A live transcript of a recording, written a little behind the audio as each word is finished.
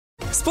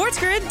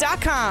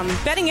SportsGrid.com.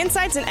 Betting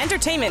insights and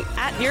entertainment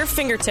at your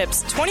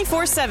fingertips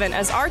 24/7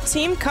 as our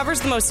team covers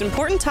the most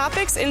important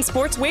topics in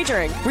sports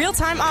wagering.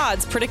 Real-time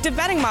odds, predictive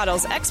betting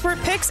models, expert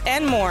picks,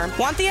 and more.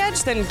 Want the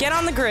edge? Then get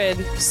on the grid.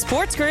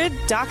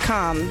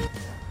 SportsGrid.com.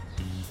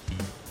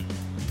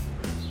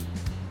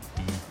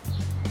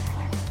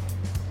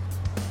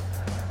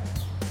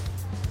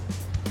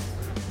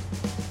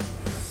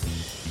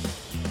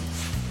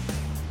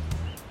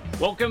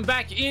 Welcome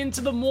back into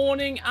the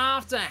morning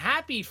after.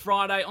 Happy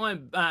Friday.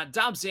 I'm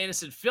Dubs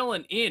Anderson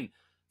filling in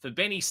for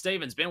Benny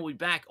Stevens. Ben will be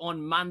back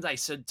on Monday,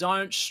 so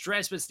don't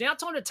stress. But it's now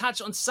time to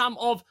touch on some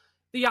of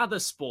the other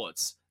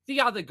sports, the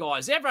other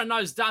guys. Everyone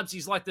knows Dubs.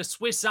 He's like the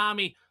Swiss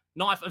Army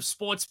knife of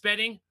sports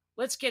betting.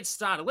 Let's get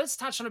started. Let's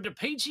touch on a bit of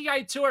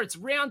PGA Tour. It's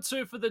round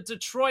 2 for the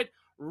Detroit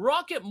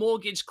Rocket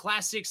Mortgage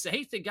Classic.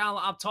 Sahith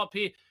Theegala up top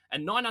here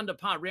and 9 under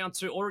par, round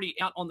 2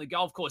 already out on the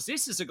golf course.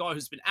 This is a guy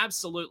who's been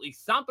absolutely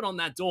thumping on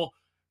that door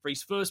for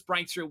his first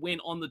breakthrough win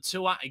on the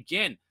tour.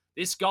 Again,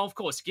 this golf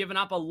course giving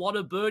up a lot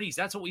of birdies.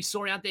 That's what we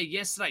saw out there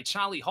yesterday.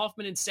 Charlie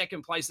Hoffman in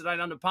second place at 8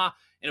 under par.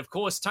 And of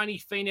course, Tony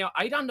Finau,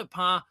 8 under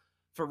par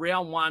for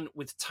round 1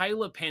 with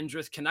Taylor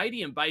Pendrith,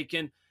 Canadian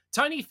Bacon.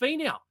 Tony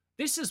Finau,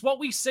 this is what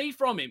we see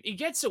from him. He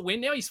gets a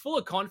win. Now he's full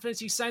of confidence.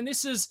 He's saying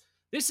this is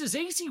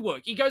easy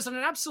work. He goes on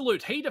an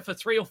absolute heater for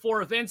 3 or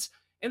 4 events,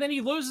 and then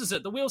he loses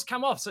it. The wheels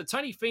come off. So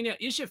Tony Finau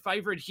is your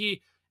favorite here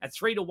at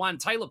 3-1.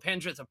 Taylor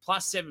Pendrith at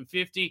plus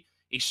 750.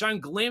 He's shown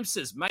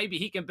glimpses. Maybe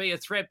he can be a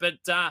threat. But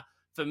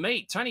for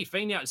me, Tony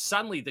Finau is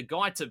suddenly the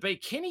guy to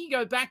beat. Can he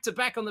go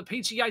back-to-back on the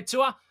PGA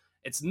Tour?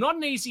 It's not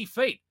an easy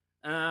feat.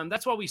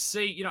 That's why we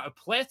see, a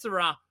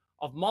plethora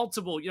of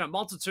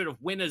multitude of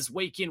winners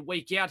week in,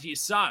 week out here.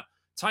 So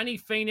Tony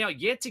Finau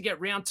yet to get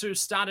round 2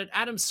 started.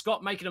 Adam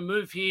Scott making a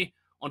move here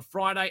on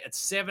Friday at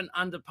 7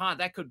 under par.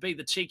 That could be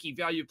the cheeky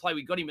value play.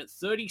 We got him at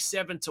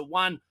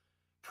 37-1.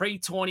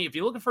 Pre-tourney. If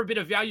you're looking for a bit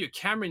of value,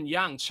 Cameron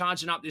Young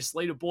charging up this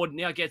leaderboard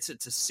now gets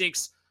it to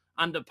 6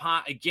 under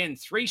par. Again,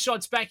 3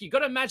 shots back. You've got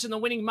to imagine the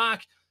winning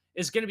mark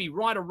is going to be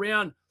right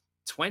around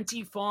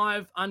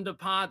 25 under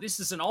par.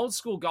 This is an old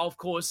school golf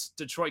course,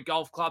 Detroit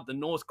Golf Club, the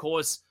North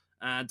Course,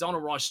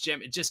 Donald Ross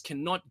Gem. It just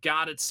cannot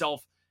guard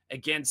itself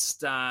against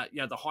the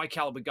high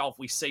caliber golf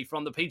we see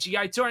from the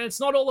PGA Tour. And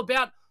it's not all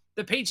about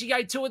the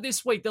PGA Tour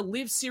this week. The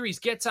Live Series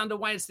gets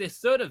underway. It's their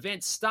 3rd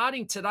event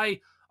starting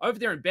today over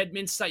there in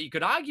Bedminster. You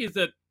could argue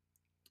that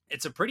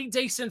it's a pretty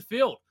decent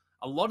field.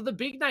 A lot of the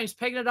big names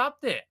pegging it up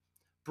there.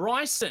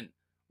 Bryson,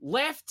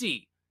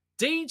 Lefty,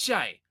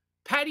 DJ,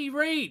 Paddy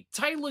Reed,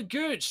 Taylor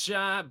Gooch,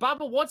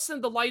 Bubba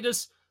Watson, the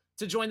latest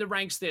to join the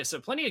ranks there.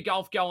 So plenty of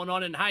golf going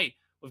on. And hey,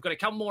 we've got a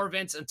couple more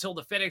events until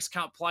the FedEx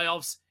Cup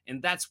playoffs,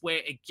 and that's where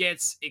it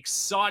gets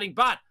exciting.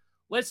 But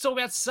let's talk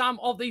about some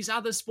of these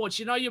other sports.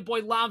 Your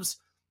boy loves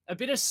a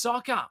bit of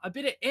soccer, a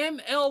bit of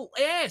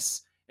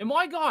MLS. And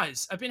my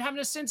guys have been having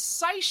a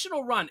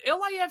sensational run.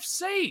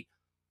 LAFC.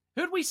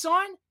 Who'd we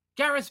sign?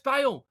 Gareth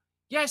Bale.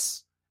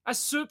 Yes, a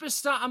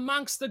superstar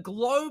amongst the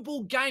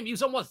global game. He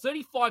was on,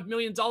 $35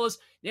 million.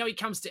 Now he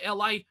comes to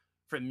LA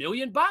for $1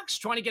 million,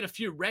 trying to get a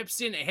few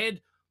reps in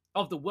ahead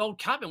of the World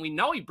Cup. And we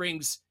know he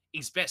brings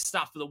his best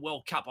stuff for the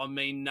World Cup. I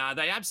mean,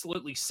 they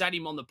absolutely sat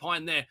him on the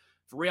pine there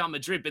for Real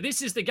Madrid. But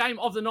this is the game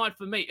of the night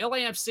for me.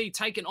 LAFC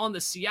taking on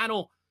the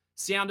Seattle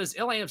Sounders.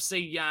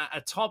 LAFC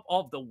atop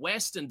of the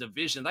Western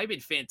Division. They've been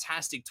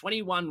fantastic.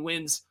 21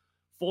 wins,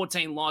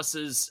 14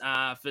 losses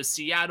for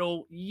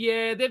Seattle.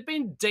 Yeah, they've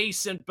been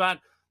decent, but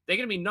they're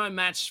going to be no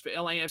match for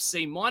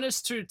LAFC.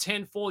 Minus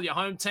 210 for your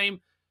home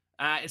team.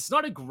 It's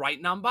not a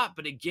great number,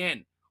 but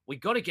again, we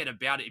got to get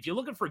about it. If you're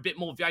looking for a bit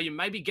more value,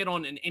 maybe get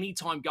on an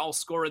anytime goal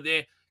scorer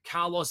there.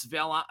 Carlos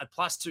Vela at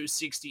plus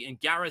 260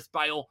 and Gareth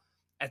Bale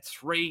at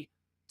 3-1.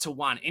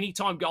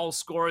 Anytime goal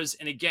scorers.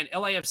 And again,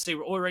 LAFC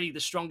were already the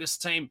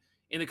strongest team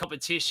in the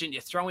competition. You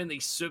throw in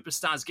these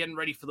superstars getting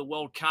ready for the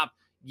World Cup.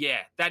 Yeah,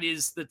 that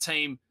is the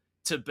team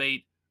to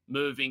beat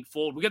moving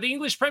forward. We've got the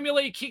English Premier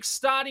League kick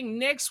starting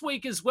next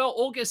week as well.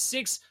 August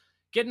 6th,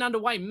 getting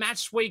underway.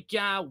 Match week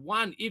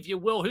 1, if you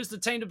will. Who's the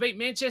team to beat?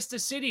 Manchester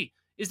City.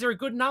 Is there a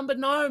good number?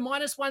 No,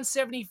 minus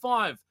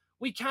 175.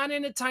 We can't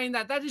entertain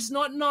that. That is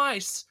not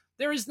nice.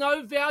 There is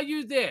no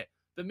value there.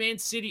 But Man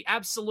City,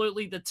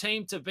 absolutely the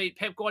team to beat.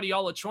 Pep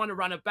Guardiola trying to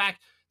run it back.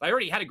 They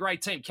already had a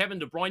great team. Kevin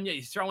De Bruyne,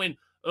 you throw in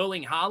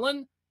Erling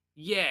Haaland.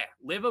 Yeah.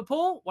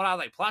 Liverpool, what are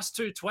they, plus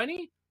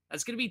 220?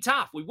 That's going to be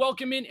tough. We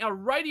welcome in our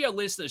radio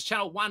listeners,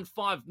 channel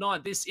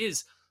 159. This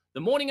is the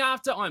morning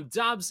after. I'm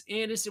Dubs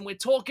Anderson. We're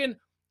talking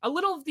a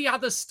little of the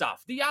other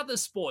stuff, the other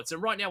sports.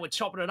 And right now we're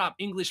chopping it up.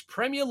 English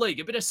Premier League,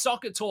 a bit of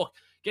soccer talk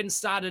getting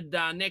started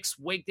next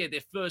week. They're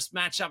their first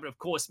matchup. And of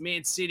course,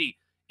 Man City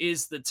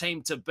is the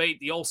team to beat.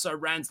 The also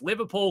rans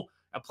Liverpool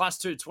at plus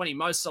 220.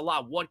 Mo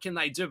Salah, what can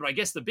they do? But I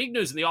guess the big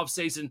news in the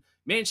offseason,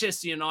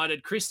 Manchester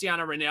United,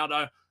 Cristiano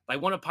Ronaldo, they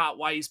want to part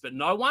ways, but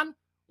no one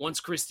wants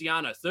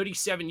Cristiano.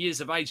 37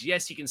 years of age.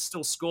 Yes, he can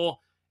still score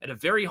at a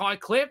very high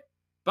clip,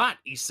 but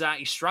he's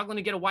struggling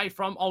to get away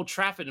from Old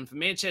Trafford. And for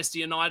Manchester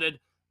United,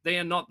 they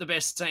are not the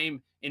best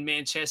team in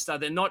Manchester.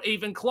 They're not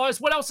even close.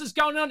 What else is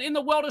going on in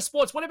the world of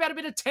sports? What about a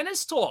bit of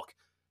tennis talk?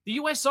 The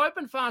US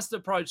Open fast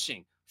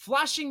approaching.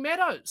 Flushing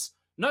Meadows.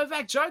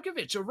 Novak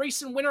Djokovic, a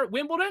recent winner at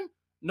Wimbledon,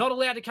 not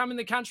allowed to come in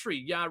the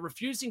country,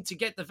 refusing to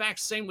get the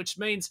vaccine, which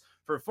means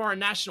for a foreign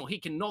national, he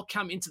cannot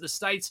come into the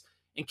States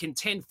and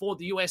contend for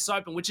the US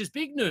Open, which is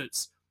big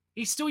news.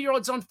 He's still your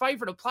odds-on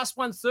favourite at plus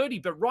 130,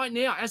 but right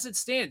now, as it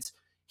stands,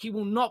 he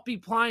will not be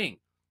playing.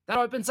 That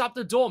opens up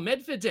the door.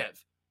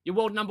 Medvedev, your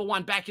world number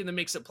one, back in the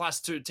mix at plus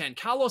 210.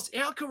 Carlos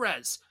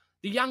Alcaraz,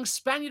 the young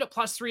Spaniard at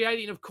plus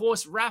 380, and of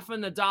course, Rafa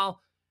Nadal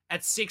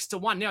at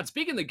 6-1. Now, it's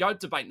big in the GOAT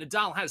debate.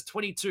 Nadal has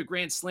 22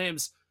 Grand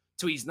Slams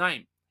to his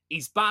name.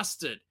 He's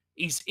busted.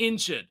 He's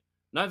injured.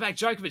 Novak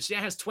Djokovic now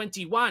has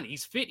 21.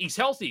 He's fit. He's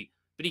healthy,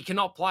 but he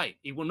cannot play.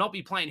 He will not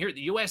be playing here at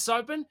the US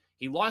Open.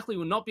 He likely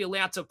will not be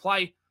allowed to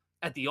play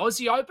at the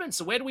Aussie Open.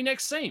 So where do we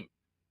next see him?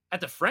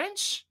 At the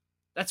French?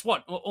 That's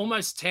what,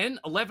 almost 10,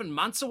 11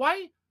 months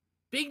away?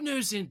 Big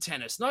news in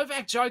tennis.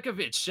 Novak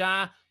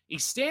Djokovic,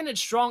 he's standing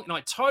strong, and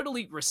I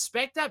totally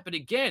respect that. But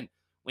again,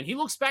 when he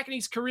looks back in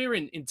his career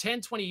in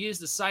 10, 20 years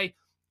to say,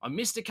 I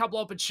missed a couple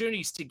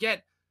opportunities to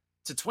get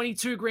to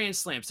 22 Grand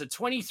Slams, to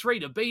 23,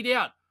 to beat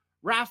out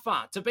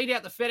Rafa, to beat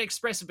out the FedEx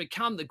Express and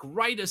become the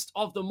greatest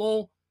of them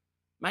all.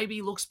 Maybe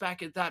he looks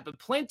back at that, but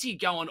plenty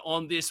going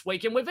on this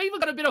weekend. We've even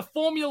got a bit of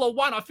Formula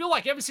One. I feel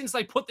like ever since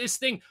they put this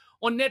thing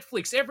on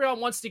Netflix, everyone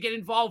wants to get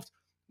involved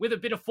with a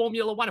bit of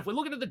Formula One. If we're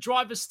looking at the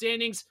driver's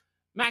standings,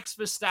 Max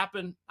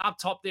Verstappen up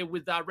top there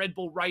with Red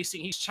Bull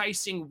Racing. He's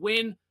chasing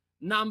win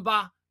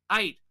number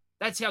 8.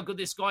 That's how good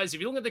this guy is. If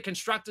you look at the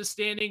constructor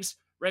standings,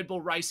 Red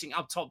Bull Racing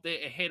up top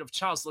there ahead of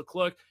Charles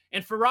Leclerc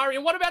and Ferrari.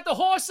 And what about the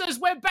horses?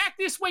 We're back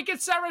this week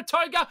at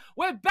Saratoga.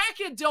 We're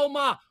back at Del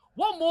Mar.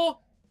 What more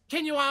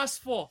can you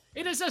ask for?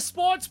 It is a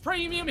sports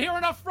premium here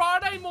on a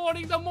Friday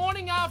morning, the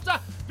morning after.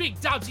 Big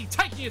Dubsy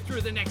taking you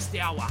through the next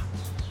hour.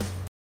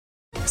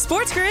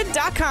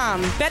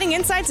 SportsGrid.com. Betting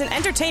insights and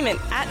entertainment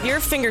at your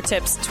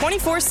fingertips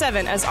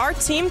 24/7 as our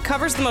team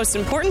covers the most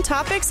important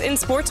topics in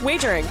sports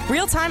wagering.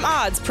 Real-time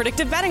odds,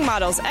 predictive betting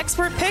models,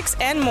 expert picks,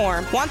 and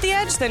more. Want the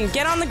edge? Then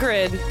get on the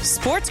grid.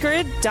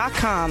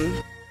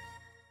 SportsGrid.com.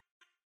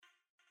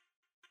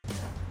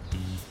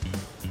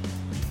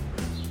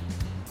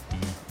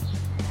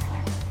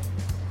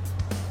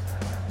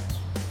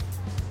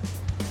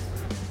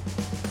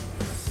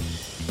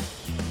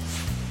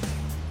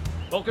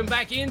 Welcome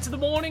back into the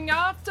morning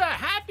after.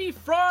 Happy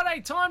Friday.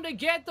 Time to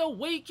get the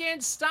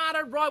weekend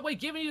started right. We're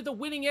giving you the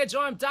winning edge.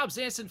 I'm Dubs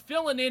Anderson,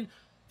 filling in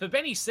for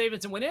Benny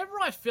Stevens. And whenever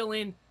I fill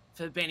in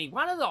for Benny,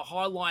 one of the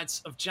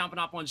highlights of jumping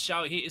up on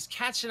show here is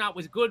catching up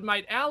with good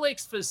mate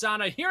Alex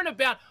Fasano, hearing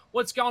about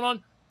what's going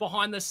on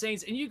behind the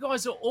scenes. And you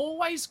guys are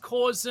always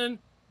causing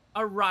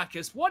a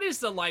ruckus. What is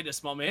the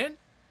latest, my man?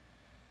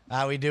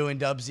 How we doing,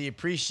 Dubsy?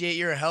 Appreciate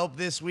your help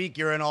this week.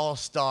 You're an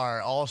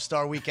all-star.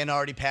 All-star weekend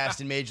already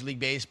passed in Major League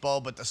Baseball,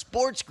 but the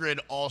Sports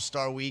Grid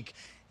All-Star Week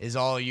is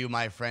all you,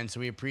 my friend. So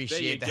we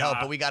appreciate the help.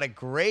 But we got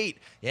a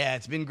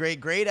it's been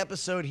great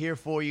episode here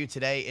for you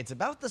today. It's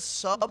about the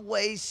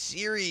Subway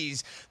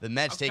Series. The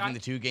Mets taking the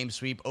 2-game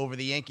sweep over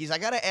the Yankees. I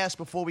got to ask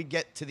before we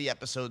get to the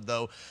episode,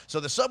 though. So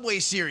the Subway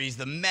Series,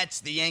 the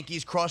Mets, the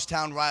Yankees,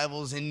 crosstown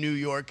rivals in New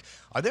York.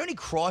 Are there any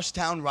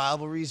crosstown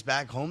rivalries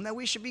back home that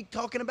we should be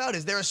talking about?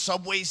 Is there a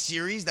Subway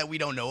Series that we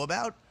don't know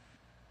about?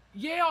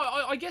 Yeah,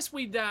 I guess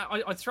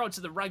I'd throw it to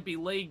the rugby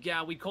league.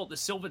 We call it the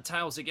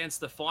Silvertails against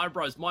the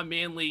Fibros. My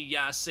Manly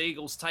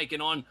Seagulls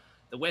taking on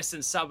the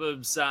Western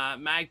Suburbs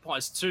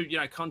Magpies, two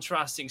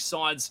contrasting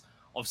sides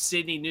of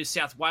Sydney, New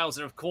South Wales,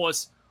 and of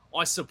course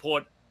I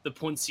support the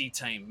Punsi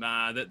team,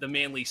 the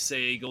Manly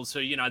Seagulls,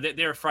 who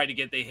they're afraid to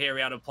get their hair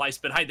out of place,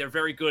 but hey, they're a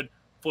very good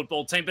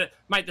football team. But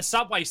mate, the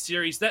Subway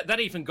Series that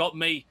even got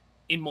me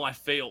in my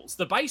feels.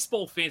 The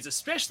baseball fans,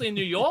 especially in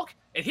New York,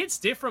 it hits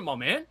different, my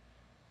man.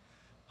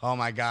 Oh,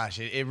 my gosh,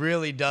 it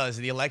really does.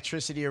 The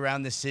electricity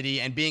around the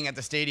city, and being at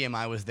the stadium,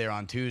 I was there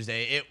on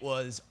Tuesday, it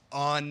was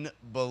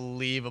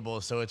unbelievable.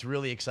 So it's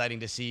really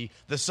exciting to see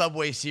the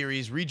Subway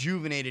Series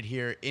rejuvenated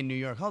here in New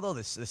York. Although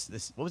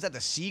this what was that,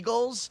 the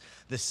Seagulls?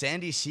 The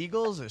Sandy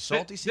Seagulls or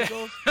Salty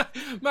Seagulls?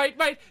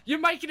 mate, you're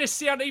making us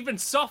sound even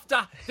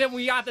softer than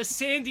we are the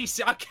Sandy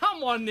Seagulls.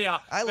 Come on now.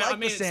 I like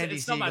the Sandy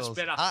it's Seagulls. Not much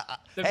better.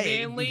 The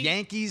Manly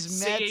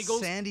Yankees, Mets,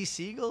 Seagulls. Sandy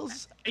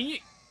Seagulls?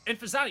 And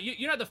Fasano,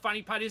 you know the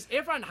funny part is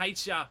everyone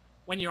hates you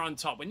when you're on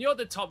top. When you're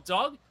the top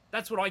dog,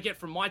 that's what I get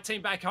from my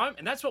team back home,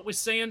 and that's what we're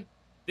seeing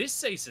this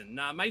season.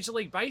 Major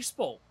League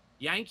Baseball,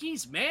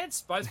 Yankees,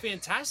 Mets, both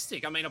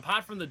fantastic. I mean,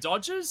 apart from the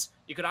Dodgers,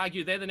 you could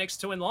argue they're the next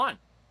two in line.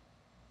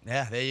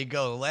 Yeah, there you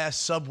go. The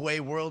last Subway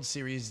World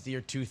Series, the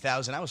year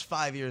 2000. I was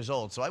 5 years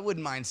old, so I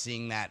wouldn't mind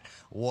seeing that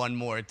one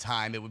more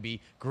time. It would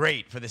be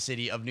great for the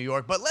city of New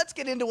York. But let's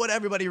get into what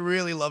everybody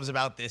really loves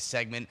about this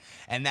segment,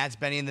 and that's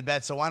Benny and the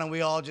Bet. So why don't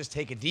we all just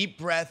take a deep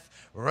breath,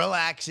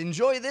 relax,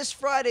 enjoy this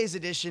Friday's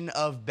edition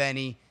of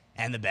Benny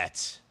and the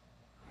Bets.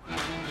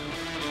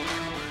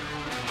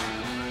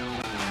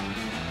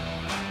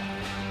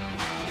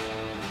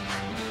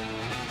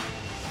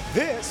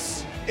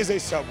 This is a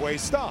Subway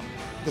stop.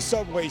 The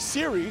Subway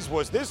Series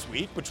was this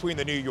week between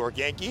the New York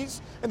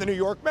Yankees and the New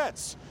York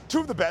Mets. two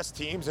of the best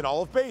teams in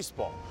all of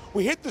baseball.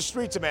 We hit the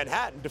streets of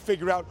Manhattan to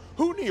figure out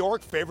who New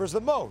York favors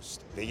the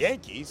most, the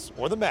Yankees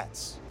or the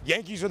Mets.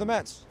 Yankees or the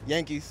Mets?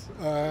 Yankees.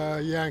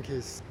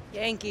 Yankees.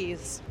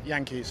 Yankees.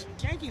 Yankees.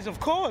 Yankees, of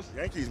course.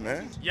 Yankees,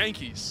 man.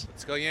 Yankees.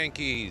 Let's go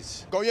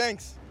Yankees. Go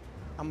Yanks.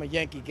 I'm a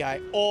Yankee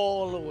guy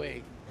all the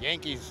way.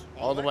 Yankees.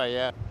 All the way,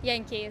 yeah.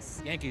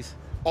 Yankees. Yankees.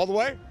 All the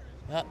way?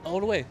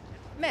 All the way.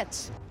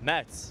 Mets.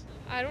 Mets.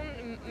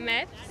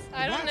 Mets?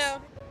 I don't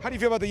know. How do you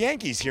feel about the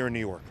Yankees here in New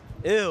York?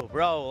 Ew,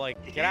 bro,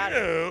 like, get out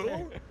of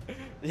here.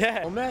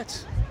 Yeah.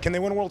 Mets. Can they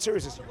win a World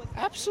Series this year?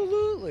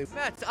 Absolutely.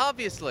 Mets,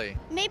 obviously.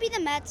 Maybe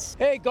the Mets.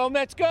 Hey, go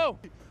Mets, go.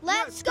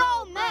 Let's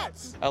go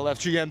Mets.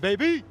 LFGM,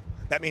 baby.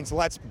 That means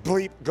let's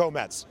bleep go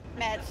Mets.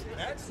 Mets.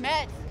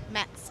 Mets.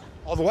 Mets.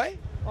 All the way?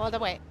 All the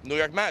way. New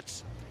York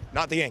Mets.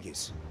 Not the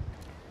Yankees.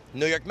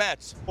 New York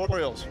Mets.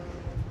 Orioles.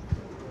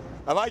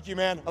 I like you,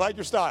 man. I like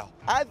your style.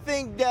 I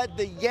think that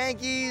the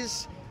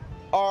Yankees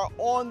are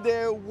on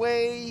their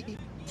way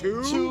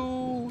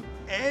to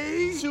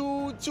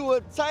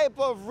a type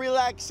of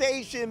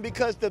relaxation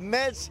because the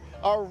Mets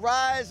are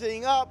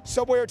rising up.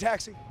 Subway or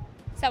taxi?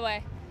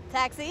 Subway.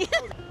 Taxi.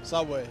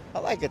 Subway. I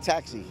like a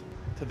taxi.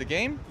 To the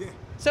game? Yeah.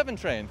 7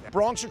 train.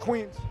 Bronx or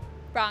Queens?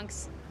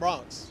 Bronx.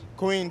 Bronx.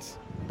 Queens.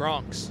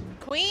 Bronx.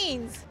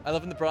 Queens. I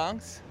live in the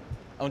Bronx.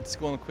 I went to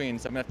school in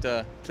Queens. I'm gonna have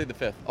to plead the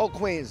fifth. Oh,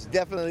 Queens,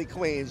 definitely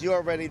Queens. You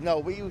already know.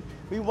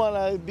 We want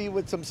to be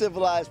with some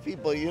civilized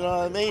people, you know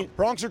what I mean?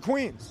 Bronx or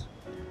Queens?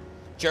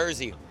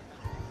 Jersey.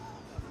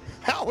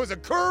 That was a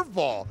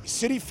curveball.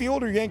 City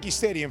Field or Yankee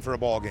Stadium for a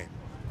ball game?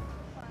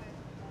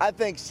 I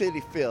think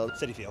City Field.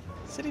 City Field.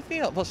 City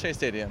Field. Well, Shea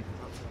Stadium.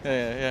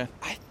 Yeah.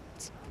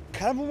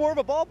 Kind of more of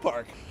a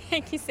ballpark.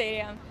 Yankee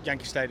Stadium.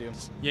 Yankee Stadium.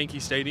 Yankee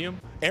Stadium.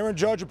 Aaron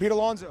Judge or Pete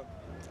Alonso?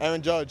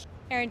 Aaron Judge.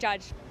 Aaron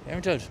Judge.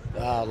 Aaron Judge.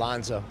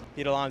 Alonzo.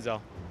 Pete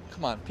Alonso.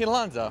 Come on, Pete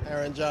Alonso.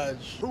 Aaron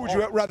Judge. Who would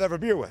you rather have a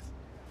beer with?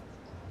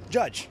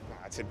 Judge.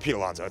 I said Pete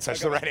Alonso. It's such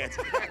the right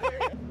answer.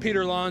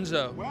 Peter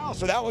Alonso. Wow,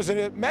 so that was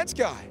a Mets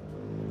guy.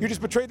 You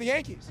just betrayed the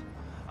Yankees.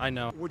 I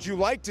know. Would you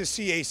like to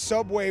see a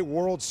Subway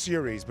World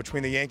Series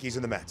between the Yankees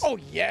and the Mets? Oh,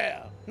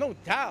 yeah. No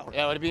doubt.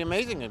 Yeah, it'd be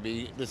amazing.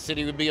 The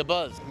city would be a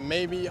buzz.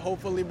 Maybe,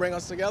 hopefully, bring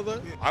us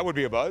together. I would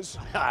be a buzz.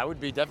 I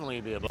would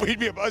definitely be a buzz. We'd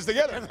be a buzz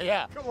together.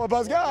 Yeah. Couple of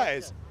buzz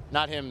guys.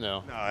 Not him,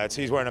 though. No,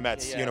 he's wearing a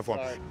Mets uniform.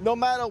 sorry. No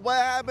matter what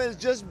happens,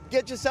 just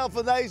get yourself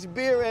a nice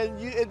beer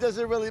and it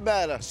doesn't really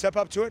matter. Step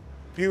up to it.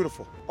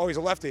 Beautiful. Oh, he's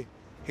a lefty.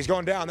 He's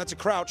going down. That's a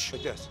crouch.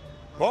 Like this.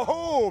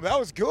 Oh, that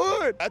was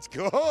good. That's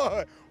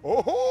good.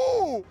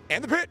 Oh,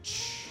 and the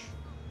pitch.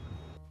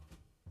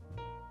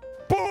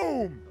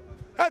 Boom.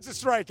 That's a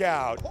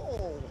strikeout.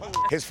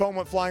 His phone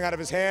went flying out of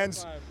his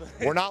hands.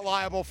 We're not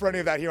liable for any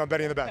of that here on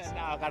Betting the Bets. No,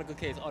 I got a good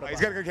case. He's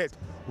got a good case.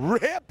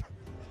 Rip.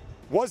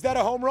 Was that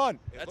a home run?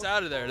 That's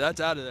out of there.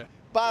 That's out of there.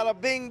 Bada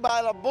bing,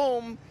 bada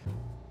boom.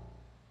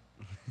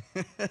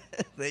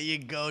 There you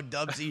go,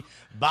 Dubsy.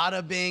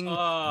 Bada bing,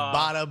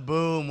 bada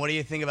boom. What do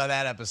you think about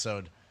that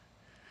episode?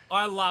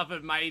 I love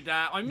it, mate.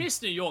 I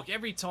miss New York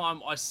every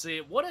time I see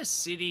it. What a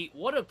city.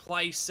 What a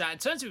place. It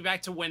turns me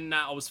back to when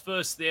I was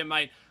first there,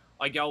 mate.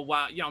 I go,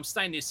 I'm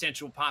staying near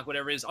Central Park,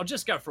 whatever it is. I'll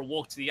just go for a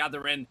walk to the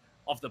other end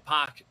of the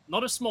park.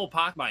 Not a small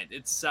park, mate.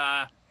 It's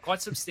quite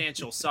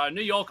substantial. So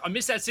New York, I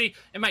miss that city.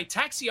 And, mate,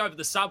 taxi over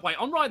the subway.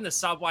 I'm riding the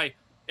subway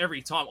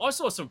every time. I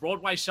saw some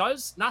Broadway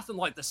shows. Nothing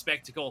like the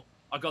spectacle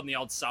I got in the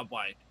old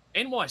subway.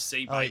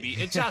 NYC, baby.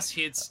 It just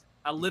hits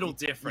a little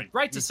different.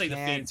 Great to see the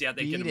fans out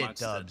there get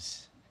amongst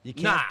it. You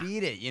can't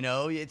beat it, you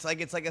know? It's like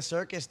a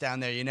circus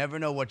down there. You never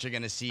know what you're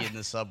going to see in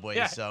the subway.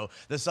 Yeah. So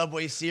the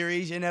Subway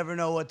Series, you never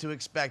know what to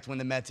expect when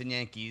the Mets and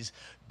Yankees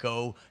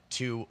go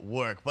to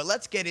work. But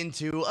let's get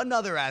into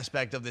another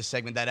aspect of this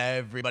segment that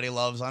everybody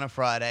loves on a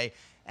Friday,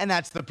 and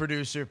that's the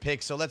producer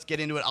pick. So let's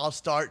get into it. I'll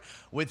start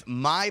with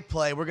my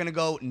play. We're going to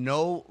go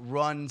no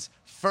runs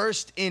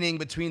first inning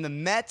between the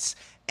Mets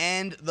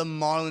and the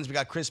Marlins. We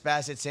got Chris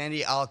Bassett,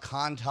 Sandy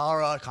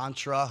Alcantara,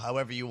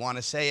 however you want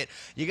to say it.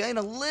 You're getting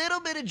a little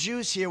bit of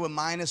juice here with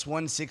minus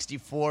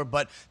 164,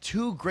 but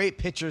two great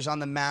pitchers on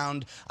the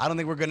mound. I don't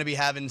think we're going to be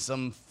having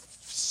some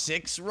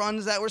 6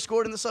 runs that were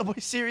scored in the Subway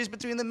Series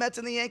between the Mets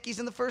and the Yankees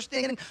in the first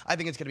inning. I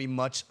think it's going to be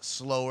much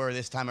slower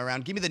this time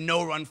around. Give me the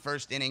no-run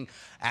first inning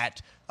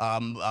at,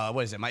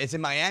 what is it? It's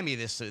in Miami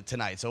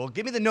tonight. So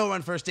give me the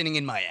no-run first inning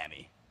in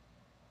Miami.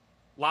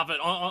 Love it.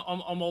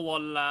 I'm all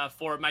on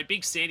for it, mate.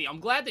 Big Sandy. I'm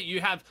glad that you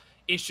have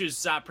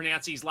issues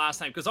pronouncing his last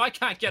name because I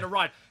can't get it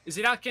right. Is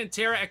it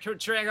Alcantara?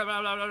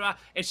 Blah, blah, blah.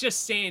 It's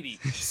just Sandy.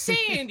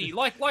 Sandy,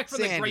 like from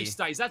Sandy. the Grease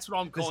days. That's what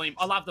I'm calling him.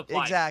 I love the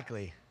play.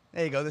 Exactly.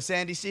 There you go, the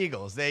Sandy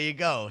Seagulls. There you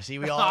go. See,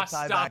 we all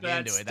tie back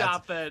into it.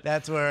 Stop it.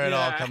 That's where it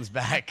all comes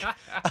back.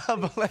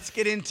 But let's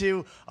get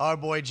into our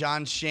boy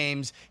John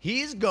Shames.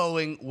 He's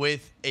going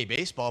with a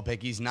baseball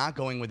pick. He's not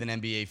going with an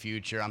NBA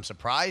future. I'm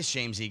surprised,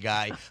 Shamesy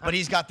guy. But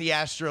he's got the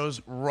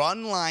Astros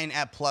run line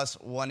at plus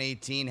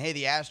 118. Hey,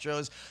 the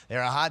Astros,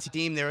 they're a hot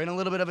team. They're in a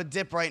little bit of a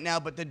dip right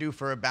now, but they're due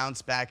for a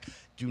bounce back.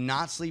 do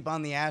not sleep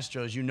on the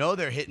Astros. You know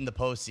they're hitting the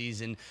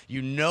postseason.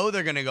 You know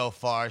they're going to go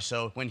far.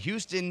 So when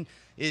Houston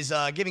is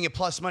giving it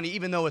plus money,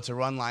 even though it's a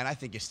run line, I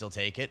think you still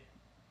take it.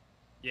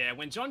 Yeah,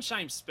 when John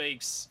Shame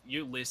speaks,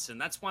 you listen.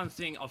 That's one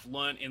thing I've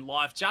learned in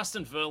life.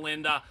 Justin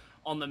Verlander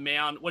on the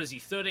mound. What is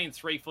he,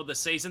 13-3 for the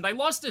season? They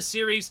lost a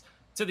series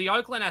to the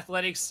Oakland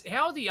Athletics.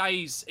 How are the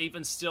A's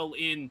even still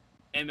in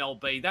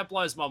MLB? That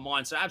blows my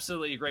mind. So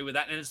absolutely agree with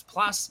that. And it's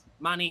plus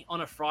money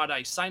on a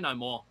Friday. Say no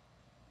more.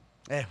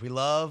 We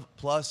love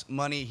plus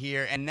money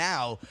here. And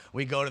now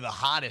we go to the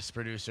hottest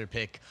producer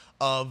pick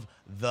of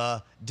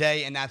the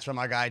day, and that's from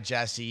our guy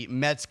Jesse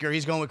Metzger.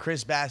 He's going with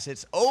Chris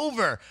Bassett's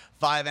over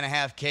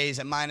 5.5 Ks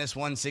at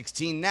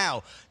 -116.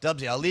 Now,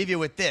 Dubsy, I'll leave you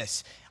with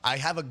this. I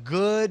have a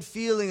good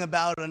feeling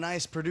about a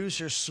nice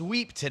producer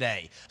sweep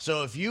today.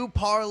 So if you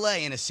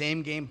parlay in a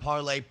same-game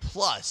parlay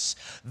plus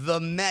the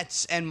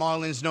Mets and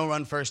Marlins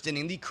no-run first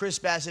inning, the Chris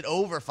Bassett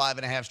over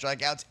 5.5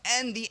 strikeouts,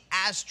 and the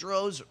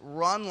Astros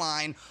run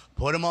line,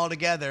 put them all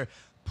together,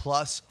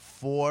 plus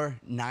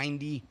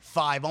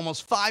 495,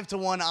 almost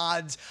 5-1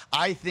 odds.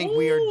 I think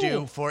we are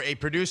due for a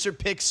producer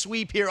pick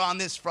sweep here on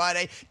this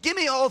Friday. Give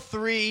me all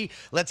three.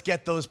 Let's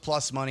get those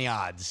plus money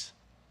odds.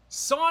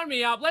 Sign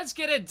me up. Let's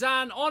get it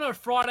done on a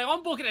Friday.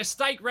 I'm booking a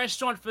steak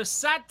restaurant for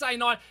Saturday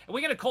night, and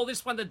we're going to call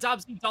this one the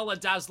Dubsy Dollar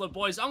Dazzler,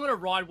 boys. I'm going to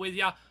ride with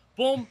you.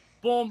 Boom,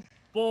 boom,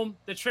 boom.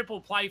 The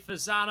triple play for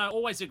Zano.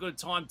 Always a good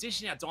time.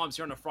 Dishing out dimes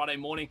here on a Friday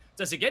morning.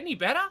 Does it get any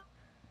better?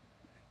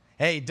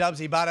 Hey,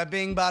 Dubsy, bada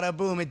bing, bada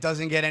boom. It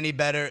doesn't get any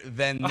better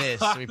than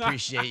this. We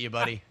appreciate you,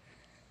 buddy.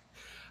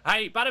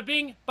 Hey, bada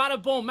bing, bada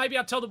boom. Maybe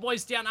I'll tell the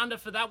boys down under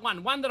for that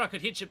one. One that I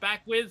could hit you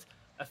back with.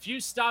 A few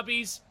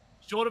stubbies.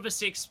 Short of a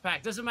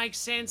six-pack. Does it make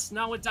sense?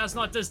 No, it does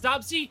not. Does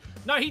Dubsy?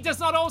 No, he does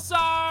not also.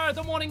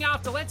 The morning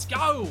after. Let's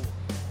go.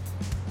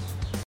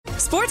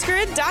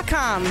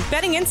 SportsGrid.com.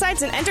 Betting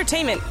insights and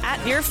entertainment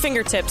at your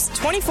fingertips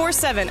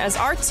 24/7 as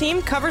our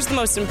team covers the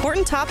most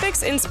important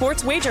topics in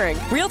sports wagering.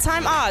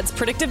 Real-time odds,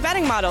 predictive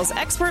betting models,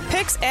 expert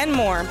picks, and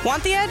more.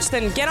 Want the edge?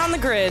 Then get on the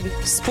grid.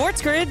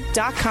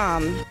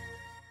 SportsGrid.com.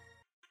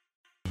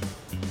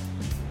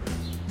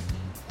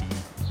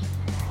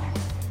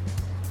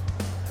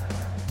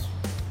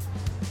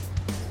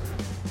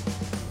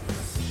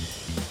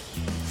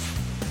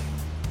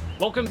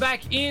 Welcome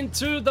back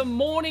into the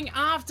morning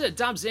after.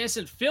 Dubs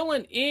Anderson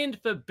filling in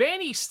for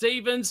Benny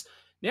Stevens.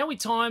 Now we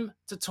time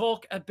to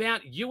talk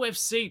about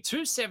UFC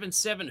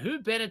 277. Who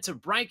better to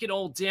break it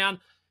all down?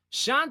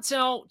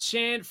 Shantelle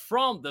Chan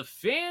from the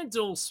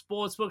FanDuel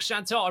Sportsbook.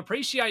 Shantelle, I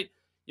appreciate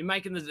you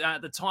making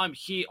the time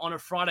here on a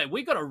Friday.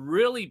 We got a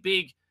really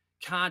big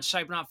card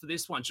shaping up for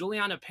this one.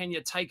 Juliana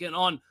Pena taking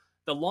on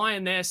the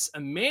Lioness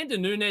Amanda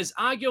Nunes,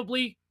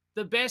 arguably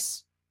the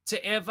best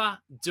to ever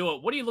do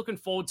it. What are you looking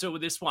forward to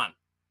with this one?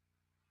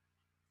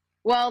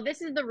 Well,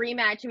 this is the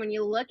rematch. And when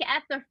you look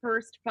at the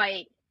first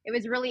fight, it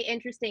was really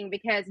interesting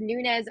because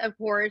Nunes, of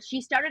course,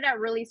 she started out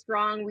really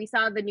strong. We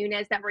saw the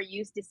Nunes that we're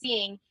used to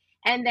seeing.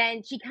 And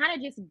then she kind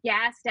of just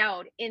gassed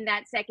out in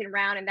that second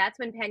round. And that's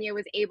when Pena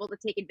was able to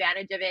take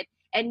advantage of it.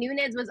 And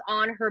Nunes was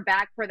on her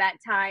back for that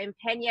time.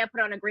 Pena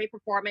put on a great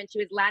performance. She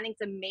was landing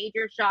some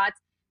major shots.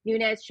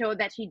 Nunes showed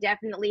that she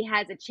definitely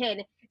has a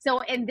chin.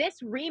 So in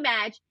this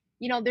rematch,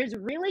 you know, there's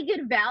really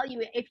good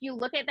value. If you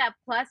look at that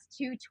plus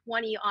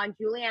 220 on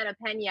Juliana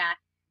Pena,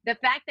 the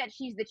fact that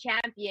she's the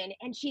champion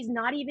and she's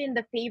not even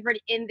the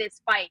favorite in this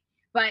fight.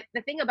 But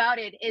the thing about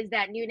it is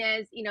that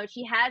Nunes, you know,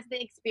 she has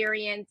the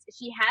experience.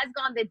 She has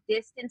gone the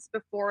distance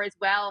before as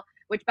well,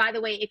 which, by the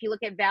way, if you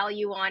look at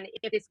value on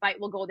if this fight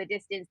will go the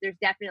distance, there's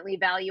definitely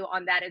value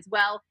on that as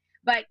well.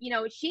 But, you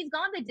know, she's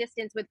gone the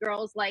distance with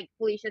girls like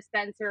Felicia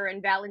Spencer and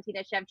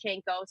Valentina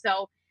Shevchenko.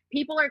 So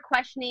people are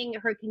questioning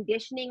her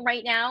conditioning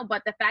right now,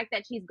 but the fact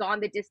that she's gone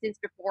the distance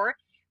before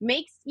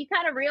makes you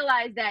kind of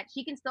realize that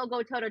she can still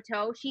go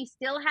toe-to-toe. She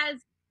still has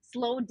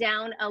slowed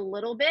down a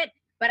little bit,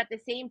 but at the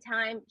same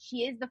time,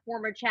 she is the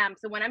former champ.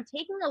 So when I'm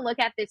taking a look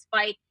at this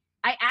fight,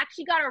 I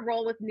actually got to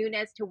roll with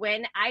Nunes to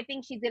win. I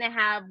think she's going to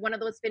have one of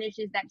those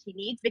finishes that she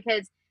needs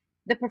because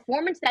the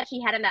performance that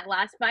she had in that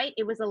last fight,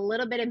 it was a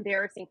little bit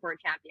embarrassing for a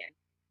champion.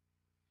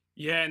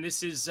 Yeah, and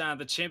this is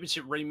the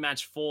championship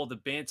rematch for the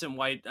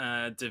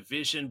bantamweight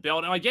division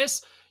belt. And I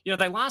guess, you know,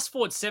 they last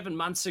fought 7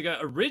 months ago.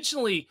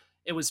 Originally,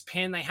 it was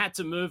Penn. They had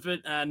to move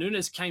it.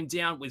 Nunes came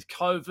down with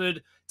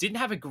COVID. Didn't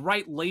have a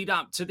great lead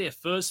up to their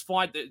first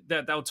fight.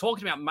 They were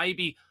talking about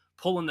maybe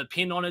pulling the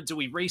pin on it. Do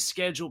we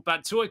reschedule?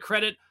 But to her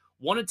credit,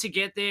 wanted to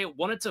get there,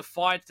 wanted to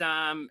fight,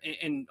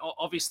 and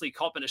obviously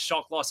copping a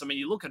shock loss. I mean,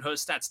 you look at her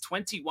stats,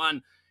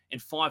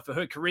 21-5 for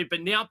her career.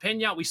 But now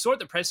Pena, we saw at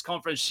the press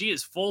conference, she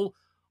is full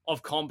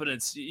of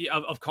confidence, you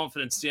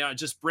know,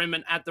 just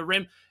brimming at the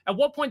rim. At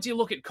what point do you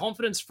look at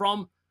confidence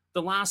from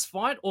the last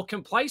fight or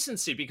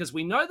complacency? Because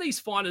we know these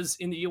fighters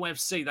in the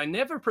UFC, they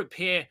never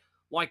prepare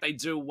like they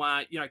do,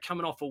 you know,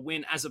 coming off a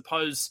win as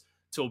opposed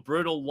to a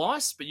brutal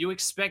loss. But you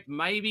expect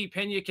maybe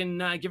Pena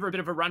can give her a bit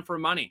of a run for her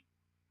money.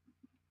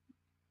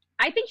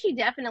 I think she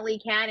definitely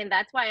can, and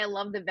that's why I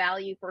love the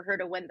value for her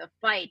to win the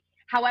fight.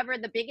 However,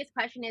 the biggest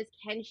question is,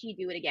 can she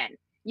do it again?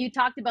 You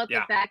talked about the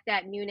Yeah. fact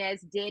that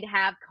Nunes did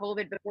have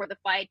COVID before the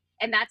fight,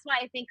 and that's why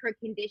I think her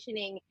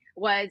conditioning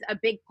was a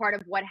big part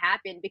of what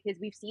happened, because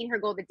we've seen her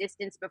go the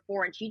distance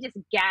before and she just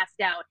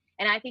gassed out.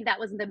 And I think that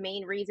was the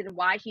main reason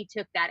why she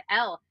took that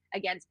L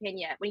against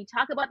Pena. When you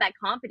talk about that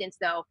confidence,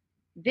 though,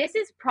 this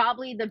is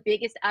probably the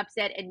biggest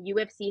upset in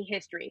UFC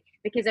history,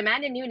 because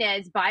Amanda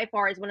Nunes by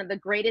far is one of the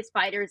greatest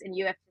fighters in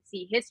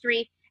UFC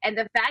history. And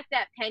the fact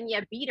that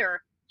Pena beat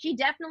her, she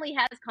definitely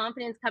has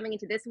confidence coming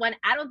into this one.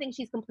 I don't think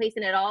she's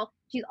complacent at all.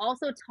 She's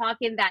also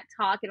talking that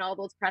talk in all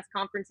those press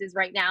conferences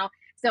right now.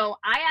 So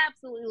I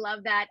absolutely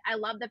love that. I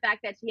love the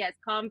fact that she has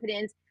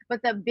confidence.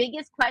 But the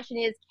biggest question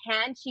is,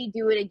 can she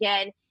do it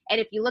again? And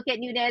if you look at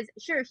Nunes,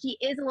 sure, she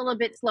is a little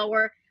bit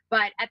slower.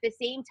 But at the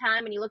same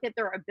time, when you look at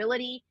their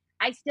ability,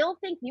 I still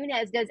think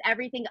Nunes does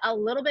everything a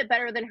little bit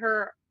better than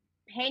her.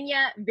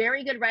 Pena,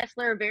 very good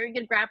wrestler, very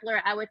good grappler.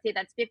 I would say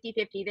that's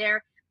 50-50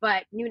 there.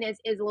 But Nunes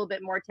is a little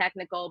bit more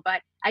technical.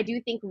 But I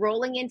do think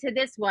rolling into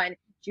this one,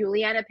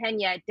 Juliana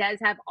Pena does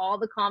have all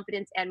the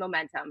confidence and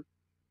momentum.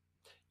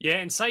 Yeah,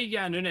 and say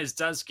Nunes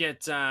does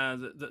get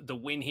the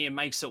win here,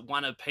 makes it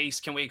one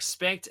apiece. Can we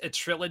expect a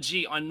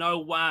trilogy? I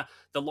know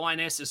the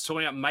Lioness is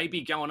talking about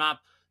maybe going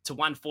up to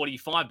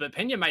 145, but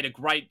Pena made a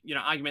great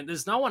argument.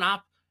 There's no one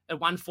up at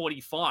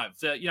 145.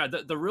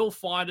 The real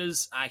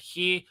fighters are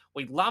here.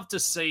 We'd love to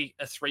see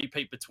a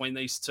three-peat between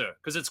these two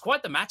because it's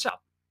quite the matchup.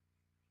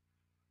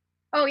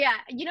 Oh, yeah.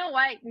 You know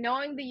what?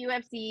 Knowing the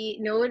UFC,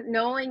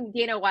 knowing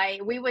Dana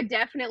White, we would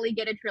definitely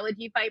get a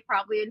trilogy fight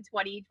probably in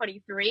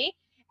 2023.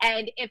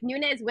 And if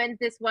Nunes wins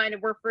this one,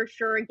 we're for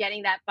sure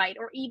getting that fight.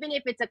 Or even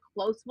if it's a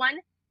close one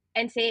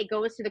and say it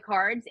goes to the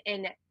cards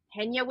and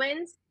Pena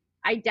wins,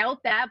 I doubt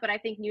that, but I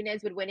think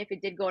Nunes would win if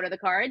it did go to the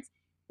cards.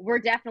 We're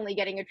definitely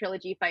getting a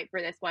trilogy fight for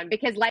this one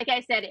because, like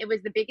I said, it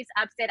was the biggest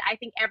upset. I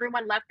think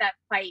everyone left that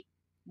fight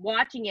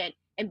watching it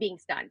and being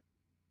stunned.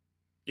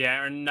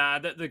 Yeah, and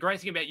the great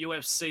thing about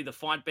UFC, the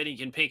fight betting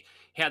can pick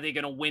how they're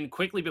going to win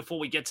quickly before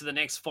we get to the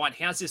next fight.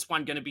 How's this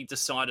one going to be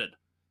decided?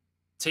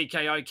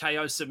 TKO,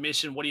 KO,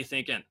 submission, what are you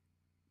thinking?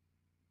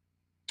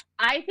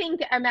 I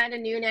think Amanda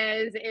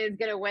Nunes is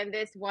going to win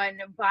this one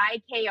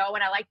by KO,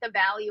 and I like the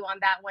value on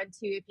that one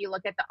too if you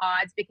look at the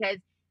odds because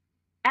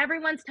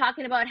everyone's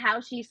talking about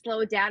how she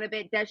slowed down a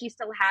bit. Does she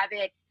still have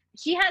it?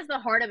 She has the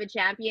heart of a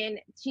champion.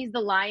 She's the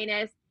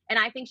Lioness. And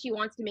I think she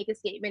wants to make a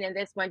statement in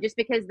this one just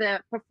because the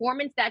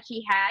performance that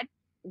she had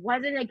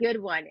wasn't a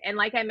good one. And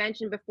like I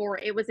mentioned before,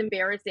 it was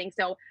embarrassing.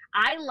 So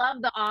I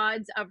love the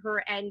odds of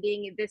her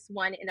ending this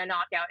one in a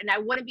knockout. And I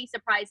wouldn't be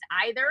surprised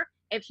either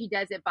if she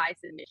does it by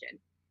submission.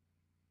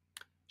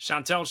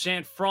 Shantelle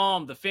Shant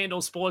from the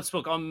FanDuel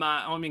Sportsbook.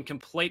 I'm in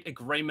complete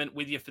agreement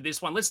with you for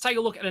this one. Let's take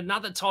a look at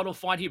another title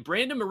fight here.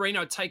 Brandon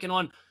Moreno taking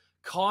on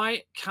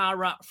Kai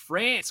Kara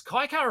France.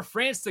 Kai Kara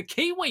France, the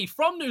Kiwi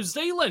from New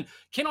Zealand.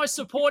 Can I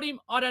support him?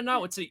 I don't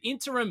know. It's an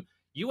interim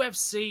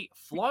UFC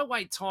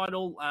flyweight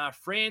title.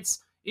 France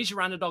is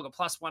your underdog at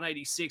plus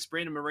 186.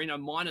 Brandon Moreno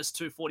minus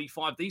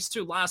 245. These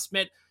two last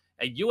met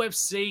at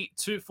UFC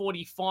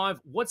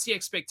 245. What's the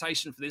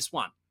expectation for this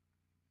one?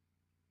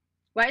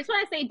 Well, I just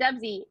want to say,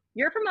 Dubsy,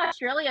 you're from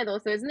Australia, though,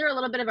 so isn't there a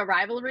little bit of a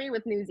rivalry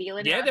with New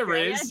Zealand? Yeah, and there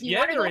Australia? is. Do you Yeah,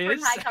 want to there go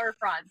is. for Kai Kara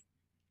France?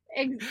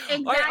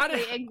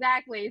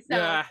 Exactly. So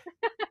yeah.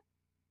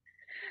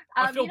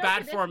 I feel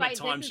bad for him fight, at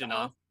times,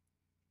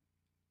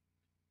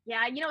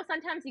 Yeah,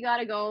 sometimes you got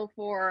to go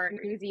for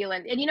New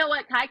Zealand. And you know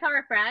what? Kai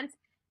Kara France,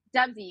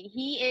 Dubsy,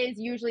 he is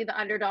usually the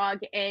underdog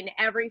in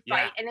every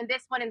fight. Yeah. And in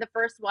this one, in the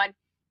first one,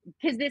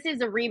 because this is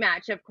a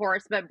rematch, of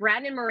course, but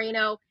Brandon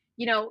Moreno,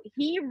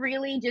 he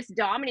really just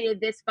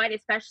dominated this fight,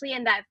 especially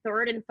in that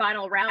third and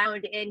final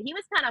round. And he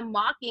was kind of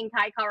mocking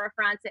Kai Kara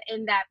France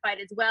in that fight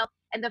as well.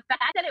 And the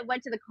fact that it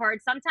went to the card,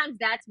 sometimes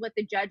that's what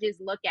the judges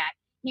look at.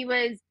 He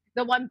was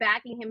the one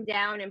backing him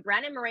down. And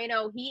Brandon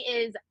Moreno, he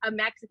is a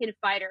Mexican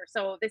fighter.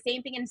 So the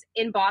same thing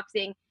in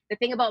boxing. The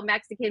thing about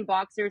Mexican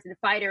boxers and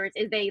fighters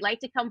is they like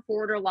to come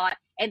forward a lot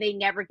and they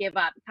never give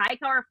up. Kai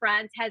Kara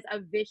France has a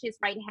vicious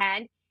right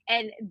hand.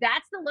 And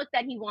that's the look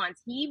that he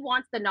wants. He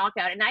wants the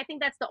knockout. And I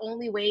think that's the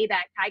only way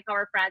that Kai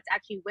Kara France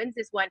actually wins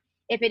this one,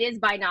 if it is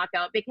by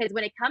knockout. Because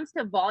when it comes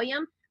to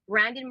volume,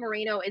 Brandon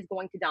Moreno is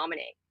going to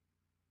dominate.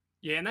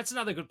 Yeah, and that's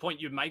another good point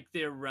you make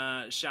there,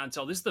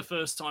 Shantelle. This is the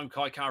first time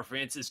Kai Kara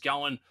France is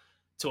going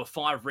to a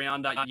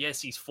 5-rounder.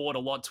 Yes, he's fought a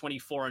lot,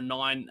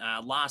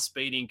 24-9. Last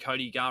beating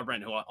Cody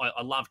Garbrandt, who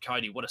I love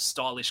Cody. What a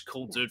stylish,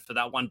 cool dude for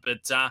that one.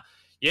 But,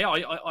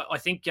 I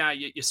think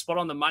you're spot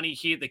on the money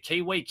here. The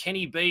Kiwi, can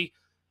he be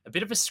a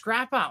bit of a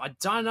scrapper? I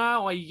don't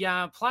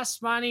know.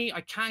 Plus money,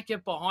 I can't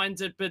get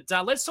behind it.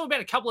 But let's talk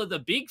about a couple of the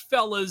big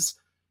fellas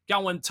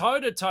going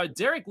toe-to-toe.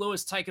 Derek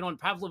Lewis taking on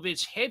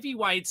Pavlovich,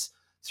 heavyweights,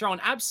 throwing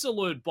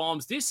absolute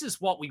bombs. This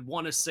is what we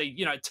want to see.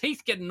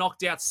 Teeth getting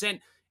knocked out,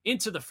 sent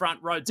into the front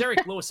row.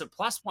 Derek Lewis at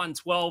plus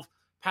 112.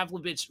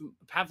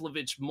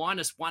 Pavlovich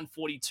minus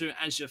 142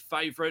 as your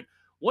favorite.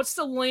 What's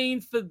the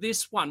lean for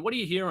this one? What are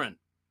you hearing?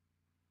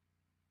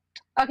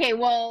 Okay,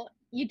 well,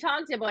 you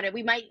talked about it.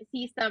 We might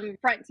see some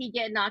front teeth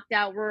get knocked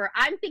out.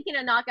 I'm thinking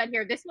a knockout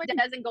here. This one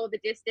doesn't go the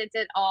distance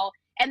at all.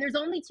 And there's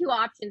only two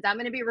options. I'm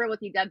going to be real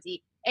with you,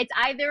 Dubsy. It's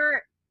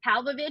either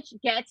Pavlovich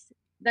gets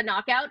the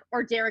knockout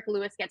or Derek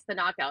Lewis gets the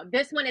knockout.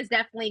 This one is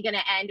definitely going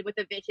to end with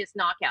a vicious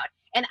knockout.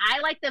 And I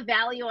like the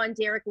value on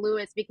Derek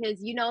Lewis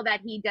because you know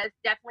that he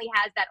definitely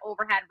has that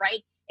overhand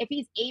right. If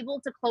he's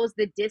able to close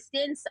the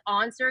distance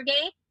on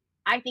Sergey,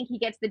 I think he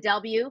gets the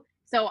W.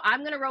 So I'm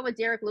going to roll with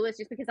Derek Lewis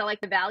just because I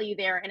like the value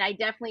there. And I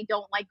definitely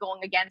don't like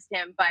going against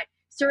him. But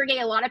Sergey,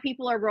 a lot of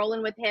people are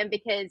rolling with him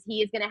because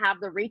he is going to have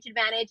the reach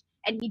advantage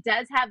and he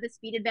does have the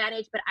speed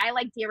advantage. But I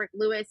like Derek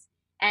Lewis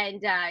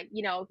and,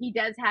 he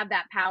does have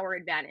that power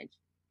advantage.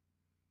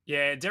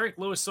 Yeah, Derek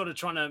Lewis sort of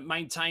trying to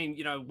maintain,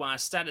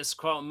 status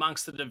quo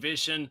amongst the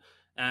division.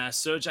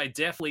 Sergey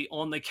definitely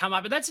on the come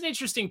up. But that's an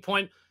interesting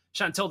point,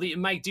 Shantelle, that you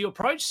make. Do you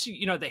approach,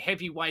 the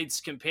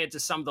heavyweights compared to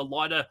some of the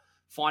lighter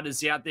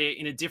fighters out there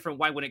in a different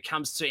way when it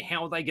comes to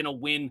how are they going to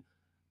win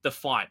the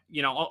fight?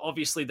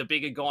 Obviously the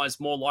bigger guys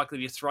more likely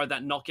to throw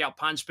that knockout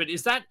punch. But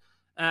is that,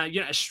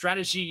 a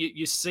strategy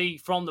you see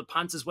from the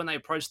punters when they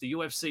approach the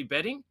UFC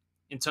betting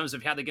in terms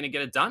of how they're going to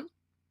get it done?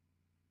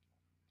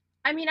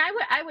 I mean,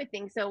 I would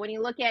think so. When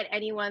you look at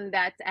anyone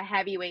that's a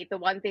heavyweight, the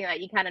one thing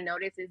that you kind of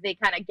notice is they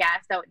kind of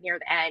gassed out near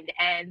the end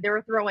and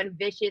they're throwing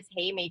vicious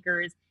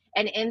haymakers.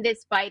 And in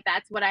this fight,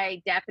 that's what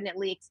I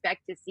definitely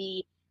expect to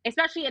see,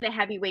 especially in a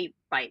heavyweight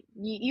fight.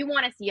 You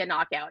want to see a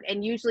knockout,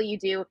 and usually you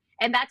do.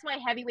 And that's why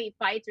heavyweight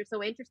fights are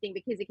so interesting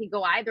because it can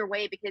go either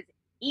way because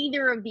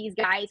either of these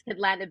guys could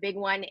land a big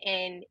one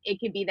and it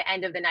could be the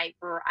end of the night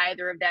for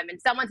either of them. And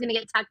someone's going to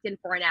get tucked in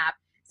for a nap.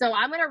 So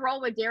I'm going to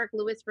roll with Derek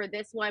Lewis for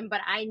this one,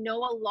 but I know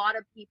a lot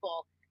of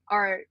people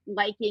are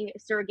liking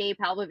Sergey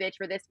Pavlovich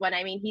for this one.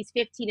 I mean, he's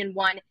 15-1,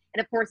 and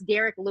of course,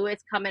 Derek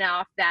Lewis coming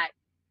off that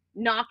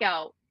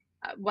knockout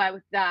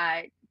with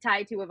Tai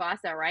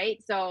Tuivasa, right?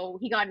 So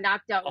he got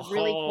knocked out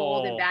really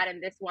cold and bad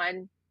in this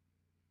one.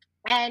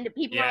 And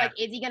people are like,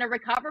 is he going to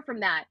recover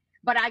from that?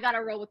 But I got to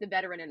roll with the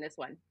veteran in this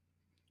one.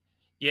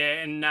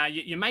 Yeah, and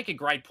you make a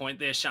great point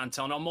there,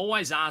 Shantelle. And I'm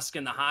always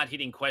asking the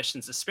hard-hitting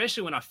questions,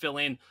 especially when I fill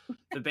in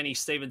for Benny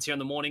Stevens here in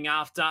the morning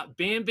after.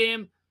 Bam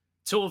Bam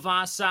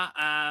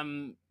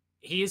Tuivasa,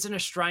 he is an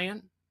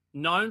Australian,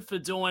 known for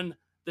doing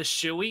the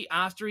shoey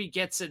after he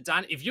gets it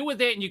done. If you were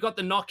there and you got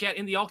the knockout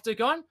in the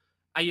octagon,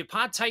 are you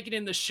partaking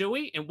in the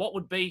shoey? And what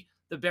would be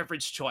the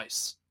beverage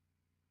choice?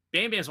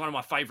 Bam Bam's one of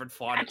my favorite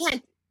fighters.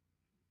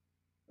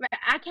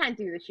 I can't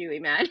do the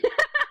shoey, man.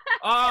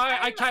 Oh,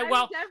 okay.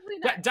 Well,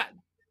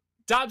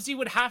 Dubsy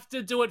would have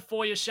to do it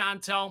for you,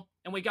 Shantelle,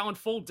 and we're going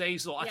full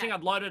diesel. I think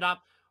I'd load it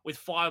up with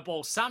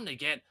Fireball, something to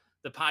get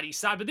the party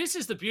started. But this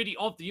is the beauty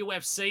of the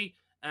UFC.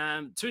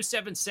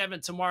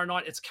 277 tomorrow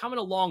night. It's coming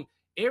along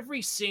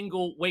every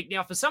single week.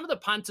 Now, for some of the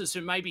punters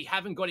who maybe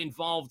haven't got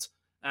involved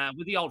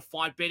with the old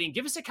fight betting,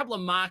 give us a couple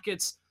of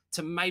markets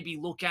to maybe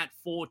look at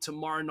for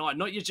tomorrow night.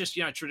 Not your just,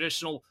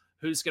 traditional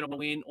who's going to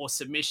win or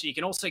submission. You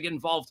can also get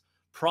involved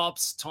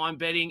props, time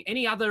betting,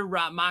 any other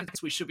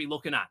markets we should be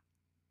looking at.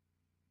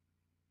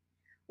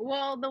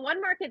 Well, the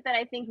one market that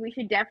I think we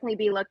should definitely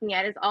be looking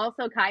at is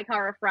also Kai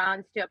Kara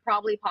France to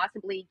probably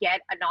possibly get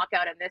a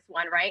knockout in this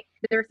one, right?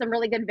 There's some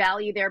really good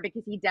value there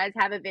because he does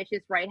have a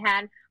vicious right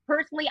hand.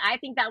 Personally, I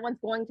think that one's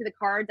going to the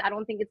cards. I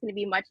don't think it's going to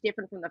be much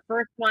different from the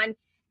first one.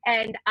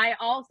 And I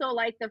also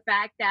like the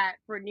fact that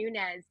for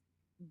Nunes,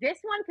 this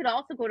one could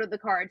also go to the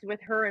cards with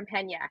her and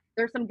Pena.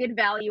 There's some good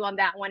value on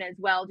that one as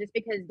well, just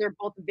because they're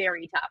both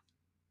very tough.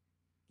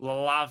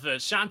 Love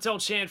it.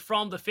 Shantelle Chan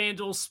from the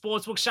FanDuel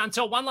Sportsbook.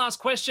 Shantelle, one last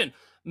question.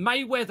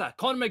 Mayweather,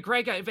 Conor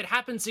McGregor, if it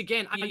happens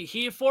again, are you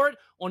here for it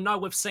or no,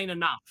 we've seen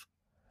enough?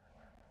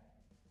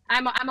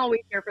 I'm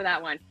always here for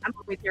that one.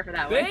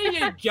 There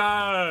you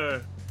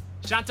go.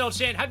 Shantelle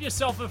Chan, have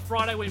yourself a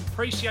Friday. We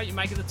appreciate you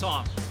making the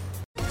time.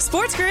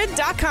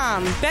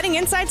 SportsGrid.com. Betting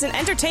insights and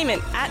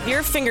entertainment at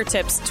your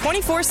fingertips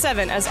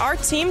 24/7 as our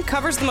team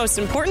covers the most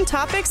important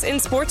topics in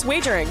sports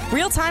wagering.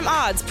 Real-time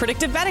odds,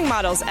 predictive betting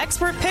models,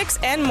 expert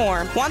picks, and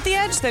more. Want the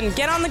edge? Then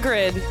get on the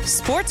grid.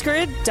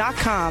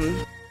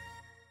 SportsGrid.com.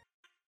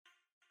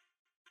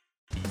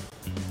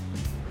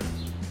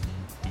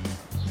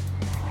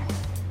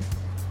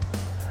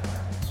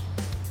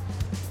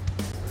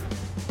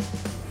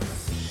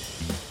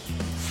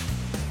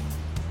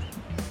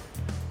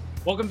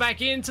 Welcome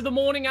back into the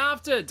morning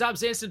after.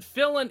 Dubs Anderson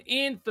filling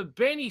in for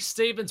Benny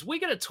Stevens. We're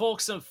going to talk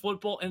some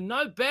football, and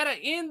no better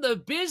in the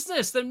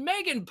business than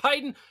Meghan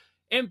Payton,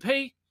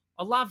 MP.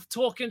 I love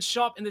talking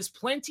shop, and there's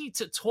plenty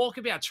to talk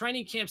about.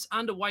 Training camps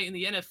underway in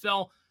the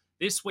NFL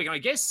this week. And I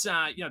guess,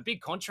 big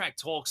contract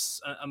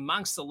talks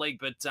amongst the league,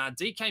 but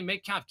DK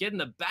Metcalf getting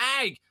the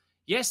bag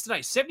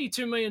yesterday.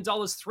 $72 million,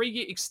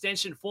 3-year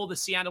extension for the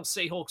Seattle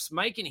Seahawks,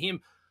 making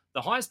him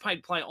the highest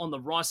paid player on the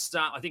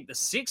roster. I think the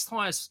 6th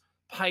highest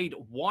paid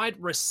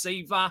wide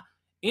receiver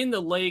in the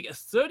league, a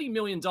 $30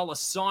 million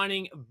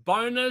signing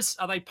bonus.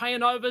 Are they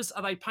paying overs?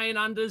 Are they paying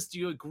unders? Do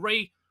you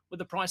agree with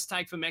the price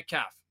tag for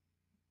Metcalf?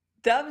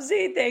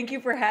 Dubsy, thank you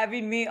for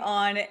having me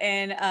on.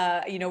 And,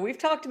 we've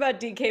talked about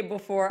DK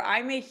before.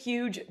 I'm a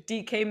huge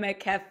DK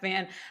Metcalf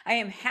fan. I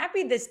am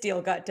happy this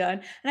deal got done.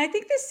 And I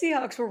think the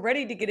Seahawks were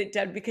ready to get it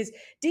done because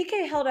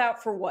DK held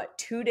out for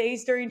 2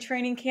 days during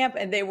training camp.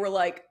 And they were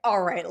like,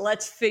 all right,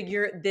 let's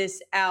figure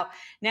this out.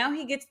 Now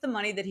he gets the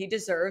money that he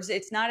deserves.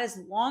 It's not as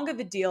long of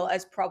a deal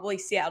as probably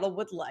Seattle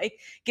would like,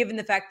 given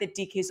the fact that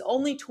DK is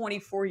only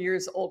 24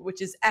 years old,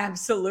 which is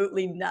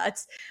absolutely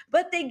nuts.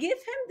 But they give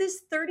him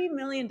this $30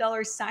 million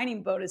signing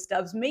bonus,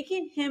 Dubs,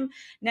 making him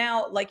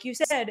now, like you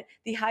said,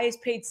 the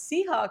highest paid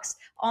Seahawks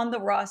on the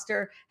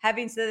roster.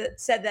 Having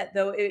said that,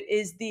 though, it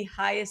is the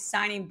highest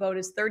signing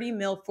bonus, 30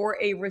 mil for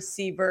a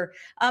receiver.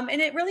 And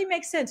it really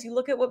makes sense. You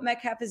look at what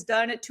Metcalf has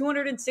done at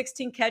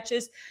 216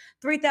 catches,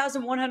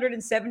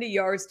 3,170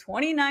 yards,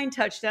 29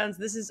 touchdowns.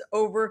 This is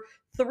over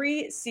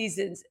 3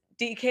 seasons.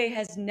 DK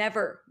has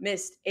never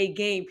missed a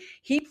game.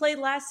 He played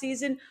last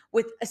season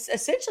with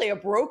essentially a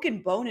broken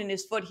bone in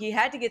his foot. He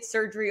had to get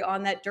surgery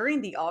on that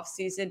during the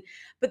offseason.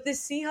 But the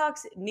Seahawks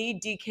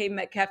need DK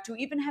Metcalf to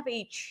even have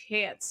a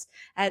chance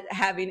at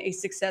having a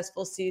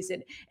successful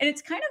season. And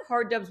it's kind of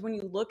hard, Dubs, when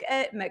you look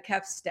at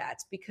Metcalf's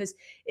stats because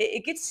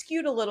it gets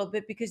skewed a little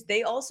bit because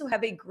they also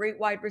have a great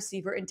wide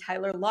receiver in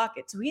Tyler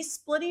Lockett. So he's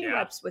splitting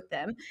reps with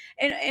them.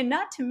 And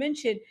not to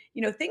mention,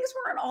 things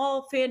weren't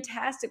all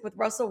fantastic with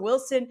Russell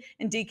Wilson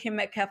and DK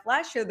Metcalf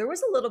last year. There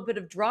was a little bit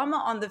of drama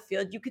on the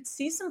field. You could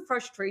see some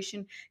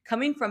frustration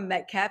coming from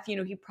Metcalf.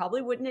 He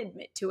probably wouldn't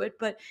admit to it,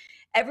 but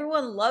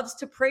everyone loves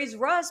to praise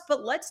Russ.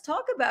 But let's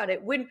talk about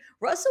it. When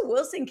Russell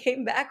Wilson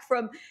came back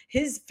from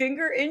his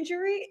finger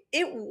injury,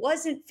 it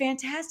wasn't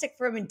fantastic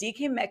for him. And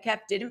DK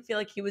Metcalf didn't feel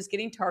like he was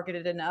getting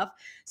targeted enough.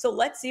 So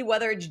let's see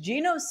whether it's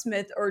Geno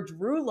Smith or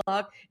Drew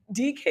Lock.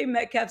 DK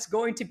Metcalf's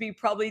going to be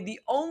probably the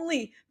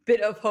only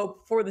bit of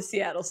hope for the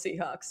Seattle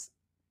Seahawks.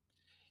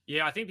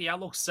 Yeah, I think the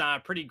outlook's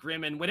pretty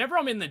grim. And whenever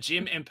I'm in the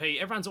gym,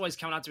 MP, everyone's always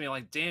coming up to me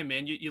like, damn,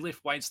 man, you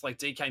lift weights like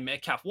DK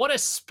Metcalf. What a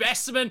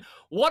specimen.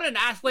 What an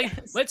athlete.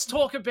 Yes. Let's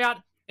talk about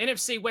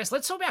NFC West.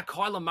 Let's talk about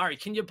Kyler Murray.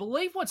 Can you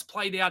believe what's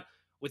played out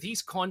with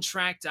his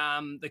contract?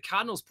 The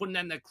Cardinals putting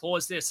in their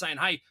clause there saying,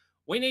 hey,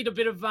 we need a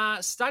bit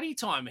of study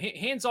time.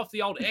 Hands off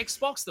the old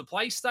Xbox, the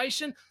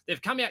PlayStation.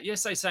 They've come out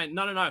yesterday saying,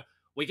 no,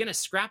 we're going to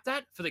scrap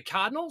that for the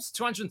Cardinals.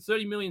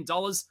 $230 million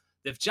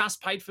they've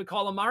just paid for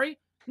Kyler Murray.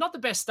 Not the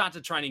best start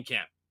to training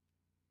camp.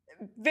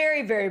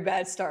 Very, very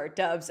bad start,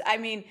 Dubs. I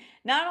mean,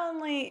 not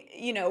only,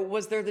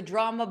 was there the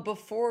drama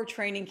before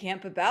training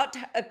camp about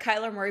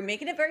Kyler Murray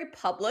making it very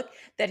public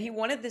that he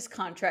wanted this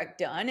contract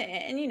done.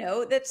 And,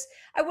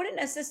 I wouldn't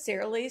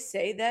necessarily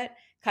say that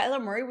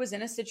Kyler Murray was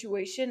in a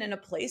situation and a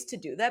place to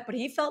do that, but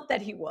he felt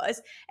that he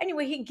was.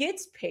 Anyway, he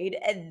gets paid,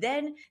 and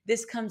then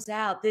this comes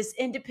out, this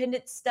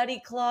independent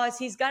study clause.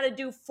 He's got to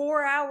do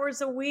 4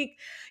 hours a week,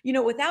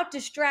 without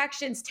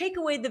distractions, take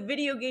away the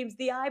video games,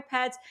 the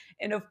iPads,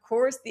 and of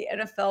course, the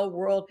NFL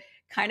world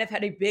kind of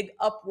had a big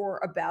uproar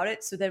about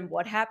it. So then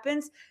what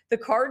happens? The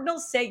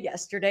Cardinals say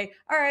yesterday,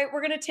 all right,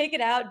 we're going to take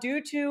it out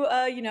due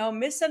to,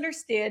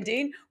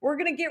 misunderstanding. We're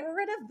going to get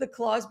rid of the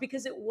clause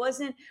because it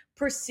wasn't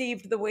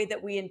perceived the way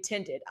that we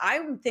intended.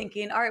 I'm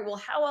thinking, all right, well,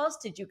 how else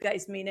did you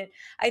guys mean it?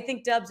 I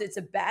think, Dubs, it's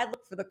a bad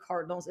look for the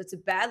Cardinals. It's a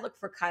bad look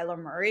for Kyler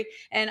Murray.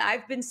 And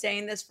I've been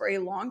saying this for a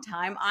long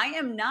time. I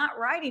am not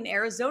riding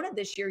Arizona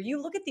this year.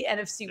 You look at the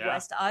NFC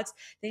West odds.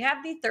 They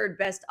have the third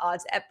best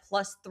odds at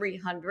plus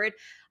 300.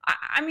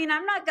 I mean,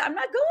 I'm not going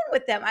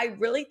with them. I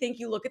really think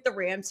you look at the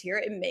Rams here.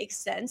 It makes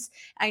sense.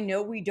 I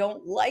know we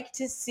don't like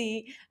to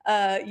see,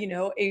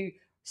 a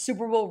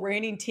Super Bowl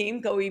reigning team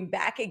going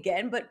back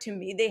again, but to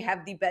me, they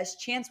have the best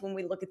chance when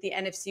we look at the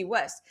NFC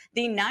West.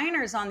 The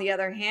Niners, on the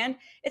other hand,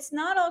 it's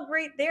not all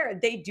great there.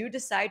 They do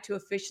decide to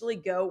officially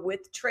go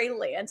with Trey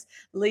Lance,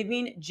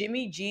 leaving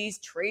Jimmy G's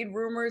trade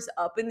rumors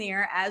up in the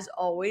air as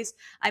always.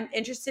 I'm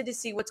interested to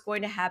see what's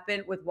going to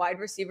happen with wide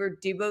receiver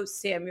Deebo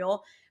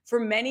Samuel. For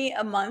many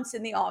months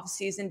in the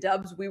offseason,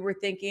 Dubs, we were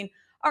thinking,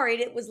 all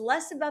right, it was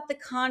less about the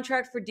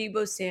contract for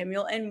Deebo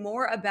Samuel and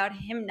more about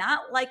him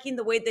not liking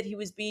the way that he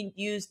was being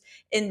used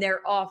in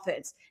their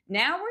offense.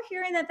 Now we're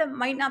hearing that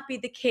might not be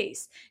the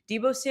case.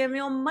 Deebo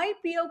Samuel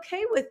might be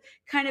okay with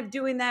kind of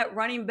doing that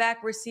running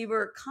back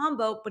receiver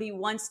combo, but he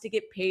wants to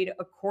get paid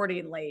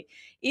accordingly.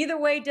 Either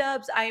way,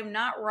 Dubs, I am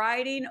not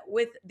riding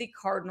with the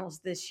Cardinals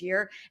this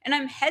year, and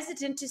I'm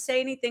hesitant to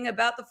say anything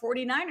about the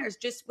 49ers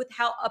just with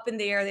how up in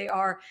the air they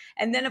are.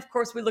 And then, of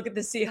course, we look at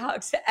the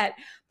Seahawks at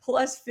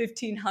plus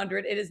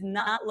 1,500. It is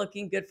not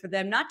looking good for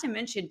them. Not to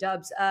mention,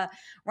 Dubs,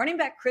 running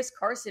back Chris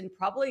Carson,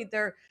 probably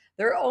their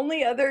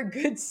only other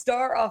good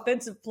star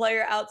offensive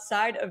player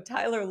outside of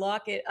Tyler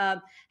Lockett,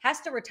 has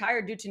to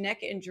retire due to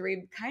neck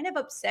injury. Kind of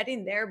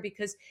upsetting there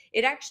because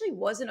it actually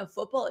wasn't a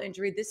football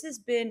injury. This has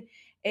been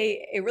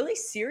a really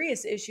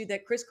serious issue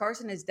that Chris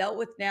Carson has dealt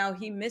with now.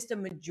 He missed a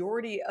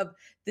majority of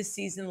the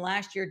season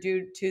last year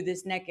due to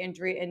this neck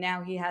injury, and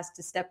now he has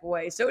to step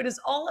away. So it is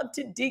all up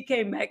to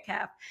DK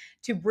Metcalf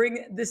to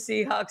bring the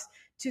Seahawks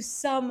to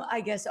some, I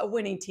guess, a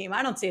winning team.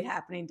 I don't see it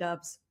happening,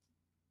 Dubs.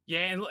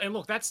 Yeah, and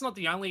look, that's not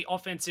the only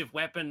offensive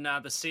weapon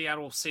the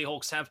Seattle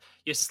Seahawks have.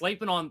 You're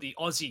sleeping on the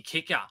Aussie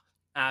kicker,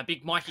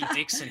 big Mikey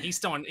Dixon. He's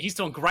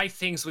doing great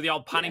things with the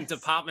old punting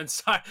department.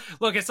 So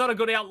look, it's not a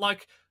good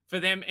outlook for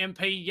them.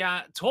 MP,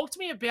 talk to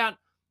me about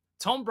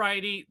Tom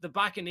Brady, the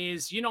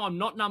Buccaneers. You know, I'm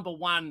not number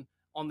one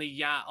on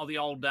the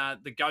old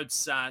the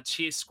goats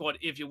cheer squad,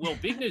 if you will.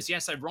 Big news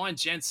yesterday. Ryan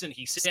Jensen,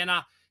 he's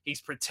center,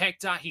 he's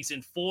protector, he's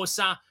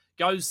enforcer,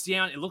 goes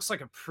down. It looks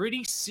like a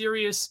pretty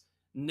serious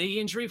knee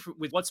injury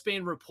with what's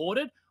being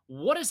reported.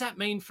 What does that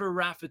mean for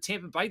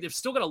Tampa Bay? They've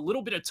still got a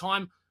little bit of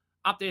time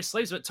up their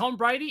sleeves, but Tom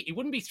Brady, he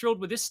wouldn't be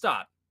thrilled with this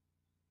start.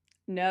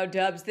 No,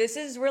 Dubs, this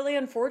is really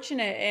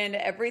unfortunate. And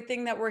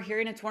everything that we're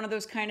hearing, it's one of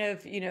those kind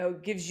of,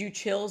 gives you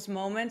chills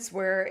moments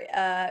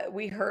where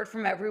we heard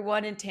from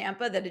everyone in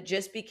Tampa that it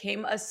just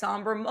became a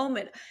somber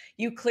moment.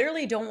 You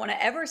clearly don't want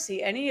to ever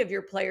see any of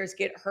your players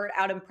get hurt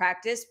out in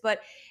practice, but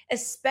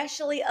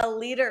especially a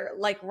leader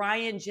like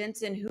Ryan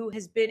Jensen, who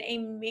has been a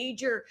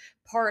major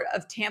part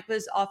of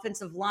Tampa's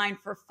offensive line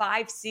for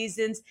 5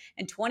 seasons.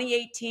 In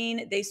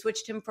 2018, they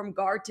switched him from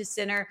guard to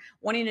center,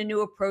 wanting a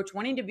new approach,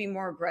 wanting to be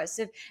more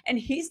aggressive. And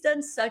he's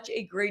done such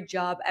a great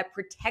job at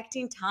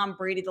protecting Tom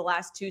Brady the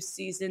last 2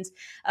 seasons.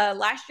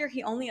 Last year,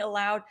 he only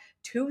allowed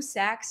 2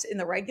 sacks in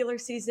the regular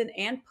season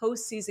and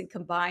postseason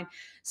combined.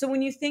 So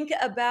when you think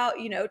about,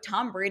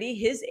 Tom Brady,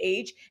 his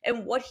age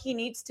and what he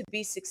needs to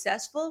be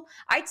successful,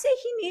 I'd say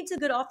he needs a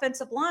good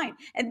offensive line.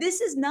 And this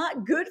is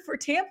not good for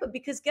Tampa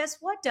because guess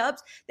what,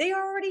 Dubs?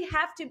 They're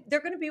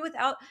going to be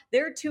without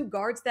their 2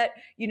 guards that,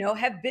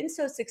 have been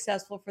so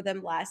successful for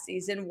them last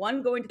season,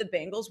 one going to the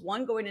Bengals,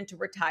 one going into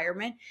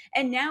retirement.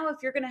 And now if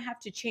you're going to have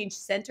to change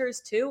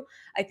centers too,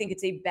 I think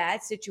it's a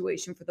bad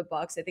situation for the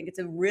Bucs. I think it's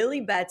a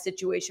really bad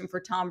situation for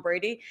Tom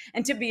Brady.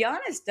 And to be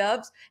honest,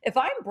 Dubs, if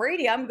I'm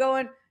Brady, I'm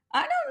going,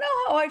 I don't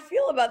know how I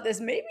feel about this.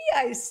 Maybe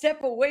I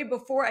step away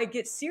before I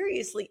get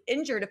seriously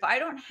injured. If I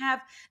don't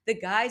have the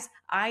guys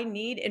I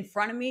need in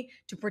front of me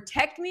to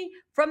protect me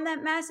from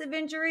that massive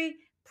injury,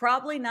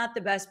 probably not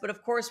the best. But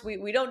of course,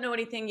 we don't know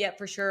anything yet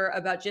for sure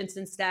about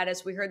Jensen's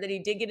status. We heard that he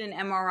did get an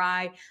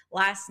MRI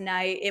last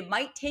night. It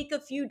might take a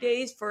few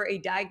days for a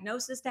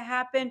diagnosis to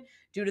happen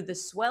due to the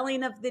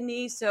swelling of the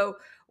knee. So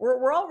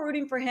we're all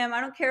rooting for him. I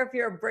don't care if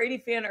you're a Brady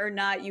fan or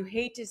not. You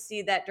hate to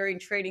see that during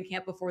training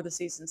camp before the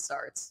season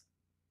starts.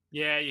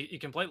 Yeah, you're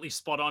completely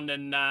spot on.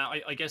 And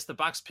I guess the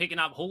Bucs picking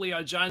up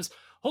Julio Jones.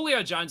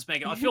 Julio Jones,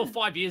 Meghan, I feel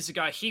 5 years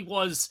ago, he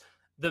was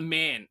the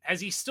man. Has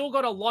he still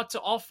got a lot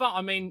to offer?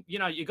 I mean,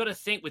 you got to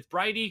think with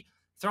Brady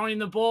throwing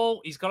the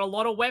ball, he's got a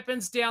lot of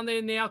weapons down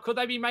there now. Could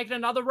they be making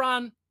another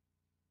run?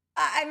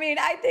 I mean,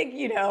 I think,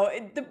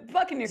 the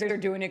Buccaneers are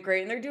doing it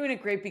great, and they're doing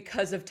it great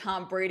because of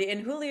Tom Brady.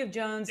 And Julio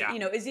Jones,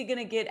 is he going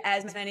to get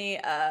as many,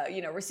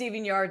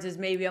 receiving yards as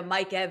maybe a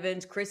Mike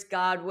Evans, Chris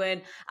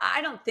Godwin?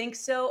 I don't think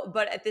so.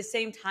 But at the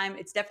same time,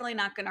 it's definitely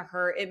not going to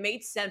hurt. It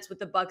made sense what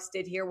the Bucs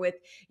did here with,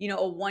 a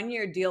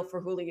 1-year deal for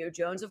Julio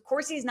Jones. Of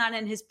course, he's not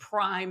in his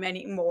prime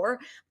anymore,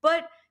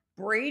 but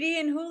Brady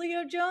and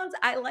Julio Jones,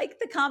 I like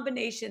the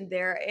combination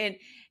there.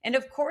 And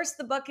of course,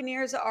 the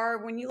Buccaneers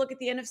are, when you look at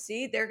the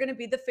NFC, they're going to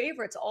be the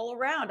favorites all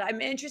around. I'm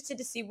interested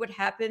to see what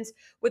happens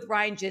with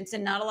Ryan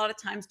Jensen. Not a lot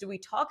of times do we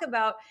talk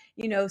about,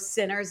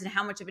 centers and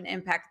how much of an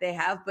impact they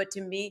have. But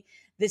to me,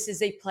 this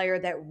is a player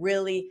that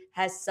really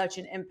has such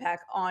an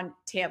impact on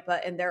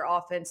Tampa and their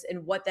offense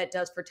and what that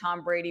does for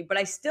Tom Brady. But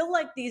I still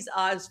like these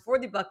odds for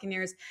the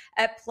Buccaneers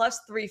at plus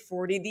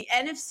 340. The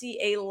NFC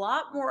a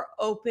lot more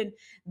open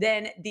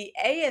than the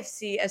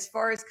AFC as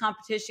far as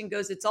competition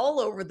goes. It's all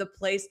over the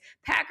place.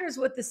 Packers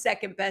with the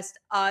second best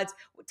odds,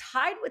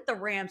 tied with the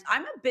Rams.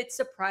 I'm a bit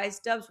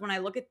surprised, Dubs, when I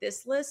look at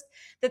this list,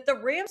 that the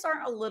Rams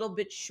aren't a little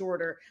bit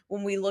shorter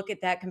when we look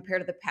at that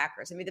compared to the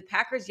Packers. I mean, the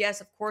Packers,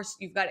 yes, of course,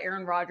 you've got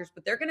Aaron Rodgers,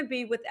 but they're going to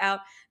be without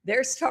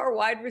their star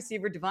wide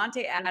receiver,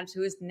 Devontae Adams,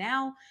 who is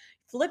now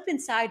flipping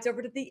sides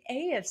over to the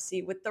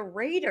AFC with the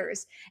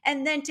Raiders.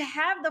 And then to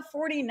have the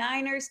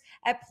 49ers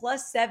at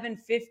plus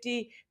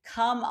 750,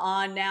 come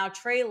on now.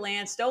 Trey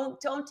Lance,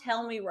 don't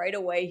tell me right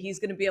away he's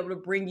going to be able to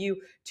bring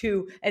you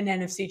to an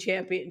NFC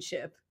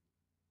championship.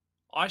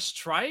 Ice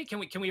Trey, can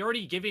we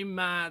already give him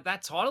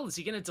that title? Is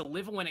he going to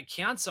deliver when it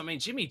counts? I mean,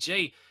 Jimmy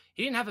G,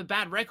 he didn't have a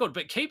bad record,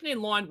 but keeping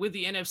in line with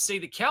the NFC,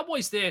 the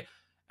Cowboys there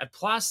at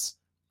plus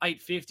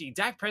 850.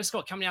 Dak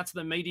Prescott coming out to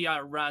the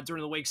media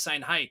during the week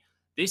saying, hey,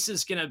 this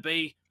is going to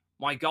be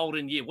my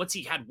golden year. What's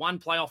he had? 1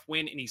 playoff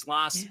win in his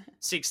last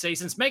 6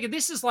 seasons. Meghan,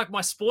 this is like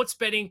my sports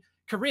betting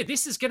career.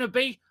 This is going to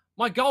be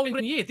my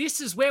golden year. This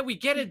is where we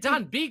get it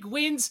done. Big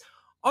wins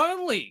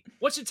only.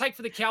 What's it take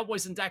for the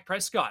Cowboys and Dak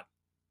Prescott?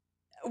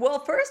 Well,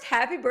 first,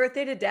 happy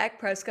birthday to Dak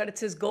Prescott.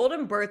 It's his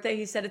golden birthday.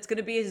 He said it's going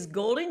to be his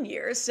golden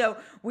year. So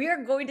we are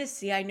going to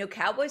see. I know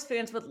Cowboys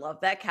fans would love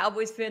that.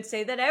 Cowboys fans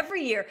say that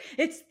every year.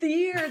 It's the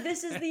year.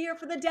 This is the year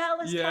for the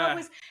Dallas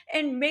Cowboys.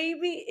 And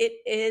maybe it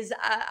is.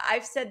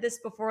 I've said this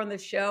before on the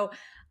show.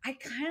 I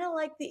kind of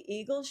like the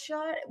Eagles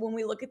shot when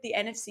we look at the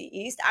NFC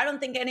East. I don't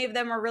think any of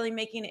them are really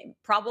making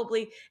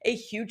probably a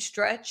huge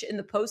stretch in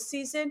the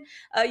postseason.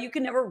 You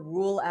can never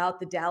rule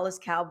out the Dallas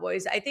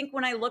Cowboys. I think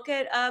when I look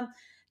at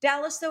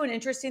Dallas, though, an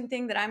interesting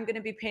thing that I'm going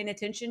to be paying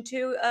attention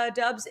to,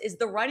 Dubs, is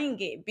the running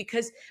game,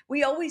 because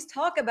we always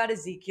talk about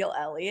Ezekiel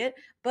Elliott,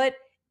 but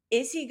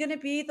is he going to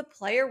be the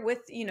player with,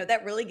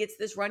 that really gets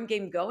this run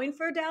game going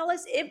for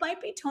Dallas? It might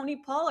be Tony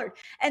Pollard.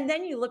 And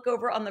then you look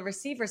over on the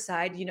receiver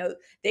side,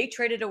 they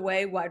traded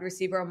away wide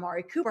receiver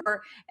Amari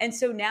Cooper. And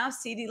so now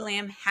CeeDee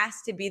Lamb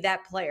has to be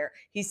that player.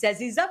 He says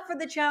he's up for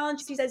the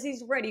challenge. He says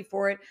he's ready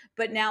for it.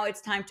 But now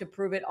it's time to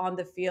prove it on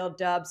the field,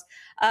 Dubs.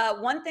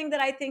 One thing that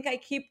I think I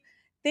keep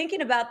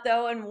thinking about,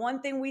 though, and one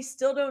thing we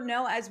still don't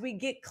know as we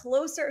get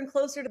closer and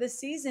closer to the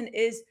season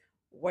is,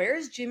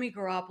 where's Jimmy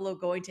Garoppolo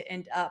going to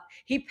end up?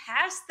 He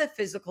passed the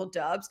physical,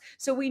 Dubs,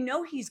 so we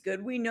know he's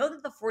good. We know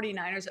that the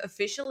 49ers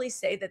officially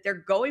say that they're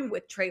going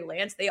with Trey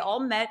Lance. They all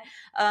met,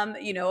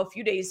 a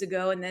few days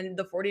ago, and then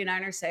the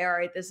 49ers say, all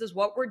right, this is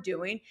what we're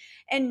doing.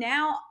 And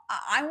now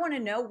I want to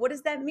know, what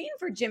does that mean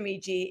for Jimmy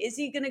G? Is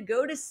he going to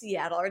go to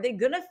Seattle? Are they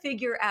going to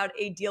figure out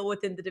a deal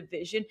within the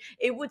division?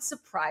 It would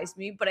surprise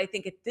me, but I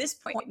think at this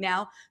point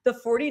now, the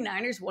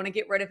 49ers want to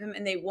get rid of him,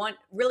 and they want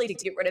really to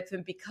get rid of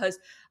him because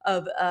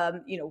of,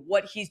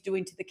 what he's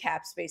doing to the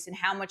cap space and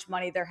how much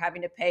money they're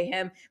having to pay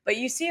him. But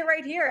you see it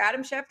right here.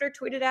 Adam Schefter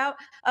tweeted out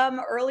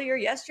earlier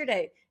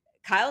yesterday,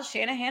 Kyle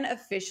Shanahan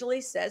officially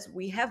says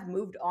we have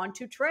moved on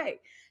to Trey.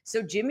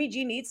 So Jimmy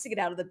G needs to get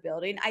out of the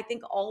building. I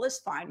think all is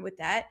fine with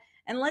that.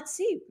 And let's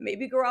see,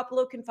 maybe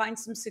Garoppolo can find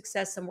some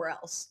success somewhere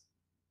else.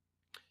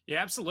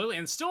 Yeah, absolutely.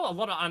 And still a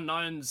lot of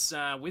unknowns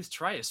with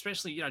Trey,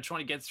 especially,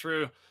 trying to get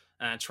through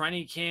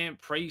training camp,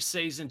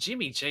 preseason.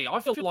 Jimmy G, I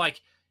feel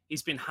like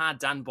he's been hard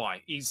done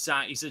by. He's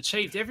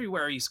achieved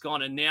everywhere he's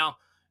gone, and now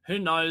who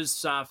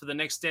knows for the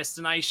next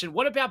destination.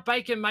 What about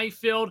Baker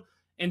Mayfield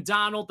and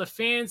Darnold? The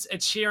fans are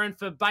cheering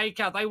for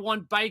Baker. They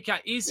want Baker.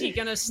 Is he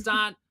going to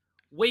start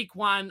week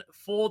 1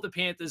 for the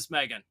Panthers,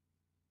 Meghan?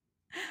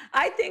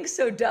 I think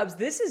so, Dubs.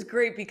 This is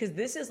great because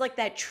this is like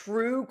that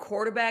true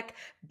quarterback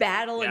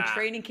battle in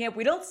training camp.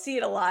 We don't see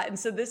it a lot. And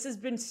so this has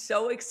been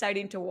so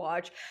exciting to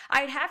watch.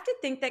 I'd have to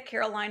think that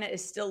Carolina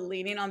is still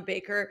leaning on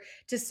Baker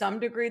to some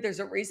degree. There's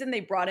a reason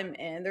they brought him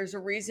in. There's a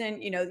reason,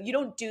 you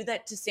don't do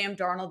that to Sam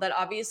Darnold. That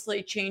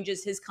obviously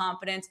changes his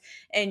confidence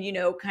and,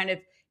 kind of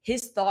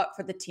his thought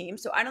for the team.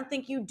 So I don't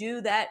think you do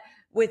that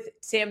with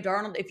Sam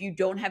Darnold if you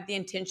don't have the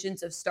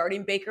intentions of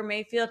starting Baker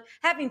Mayfield.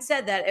 Having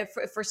said that, if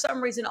for some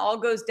reason all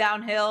goes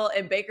downhill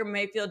and Baker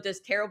Mayfield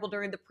does terrible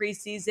during the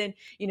preseason,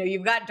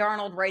 you've got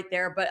Darnold right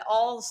there, but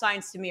all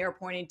signs to me are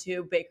pointing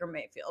to Baker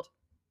Mayfield.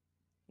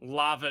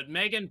 Love it.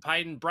 Meghan,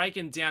 Payton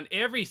breaking down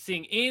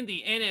everything in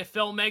the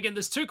NFL. Meghan,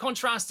 there's two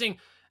contrasting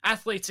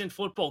athletes in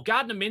football.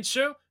 Gardner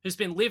Minshew, who's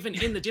been living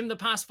in the gym the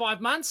past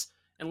 5 months,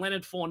 and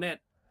Leonard Fournette.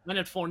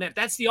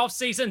 That's the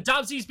offseason.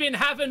 Dubsy's been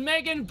having.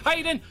 Meghan,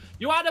 Payton,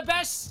 you are the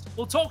best.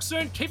 We'll talk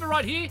soon. Keep it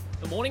right here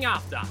the morning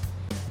after.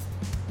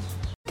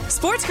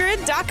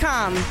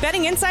 SportsGrid.com.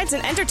 Betting insights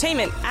and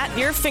entertainment at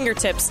your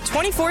fingertips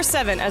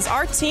 24/7 as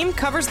our team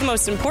covers the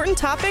most important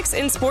topics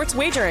in sports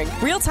wagering.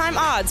 Real-time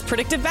odds,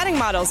 predictive betting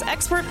models,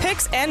 expert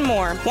picks, and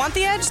more. Want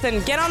the edge?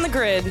 Then get on the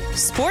grid.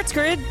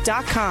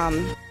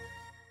 SportsGrid.com.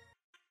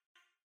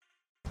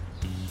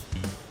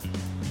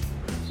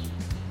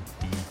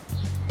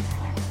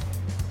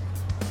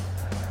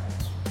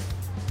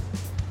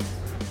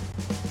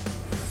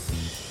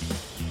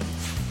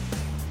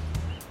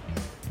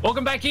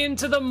 Welcome back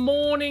into the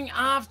morning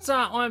after.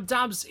 I'm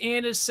Dubs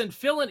Anderson,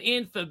 filling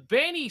in for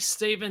Benny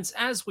Stevens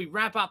as we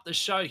wrap up the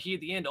show here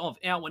at the end of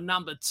hour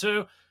number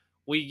 2.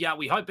 We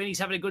hope Benny's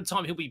having a good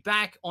time. He'll be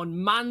back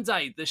on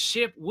Monday. The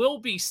ship will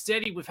be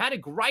steady. We've had a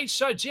great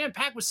show,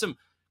 jam-packed with some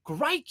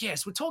great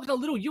guests. We're talking a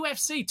little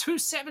UFC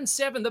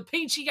 277, the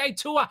PGA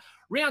Tour,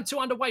 round 2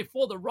 underway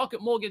for the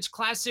Rocket Mortgage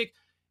Classic,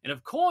 and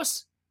of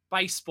course,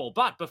 baseball.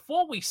 But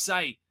before we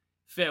say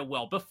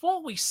farewell,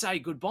 before we say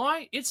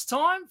goodbye, it's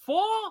time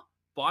for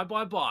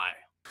Bye.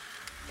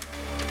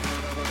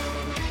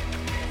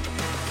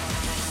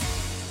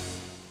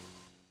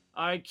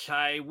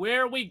 Okay,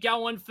 where are we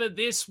going for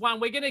this one?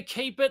 We're going to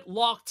keep it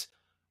locked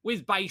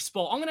with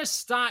baseball. I'm going to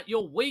start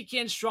your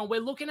weekend strong.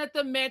 We're looking at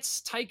the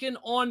Mets taking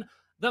on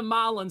the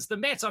Marlins. The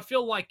Mets, I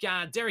feel like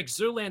Derek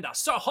Zoolander,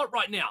 so hot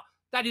right now.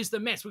 That is the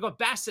Mets. We've got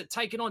Bassett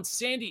taking on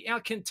Sandy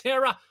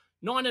Alcantara,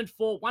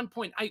 9-4,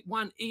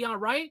 1.81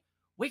 ERA.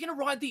 We're going to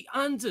ride the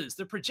unders.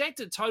 The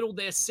projected total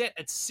there set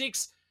at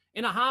 6.5.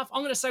 I'm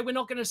going to say we're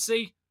not going to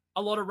see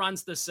a lot of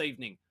runs this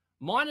evening.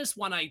 Minus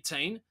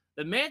 118.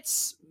 The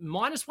Mets,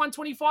 minus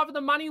 125 of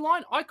the money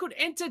line. I could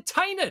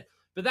entertain it,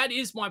 but that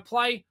is my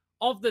play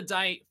of the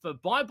day for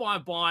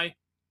Bye.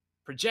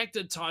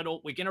 Projected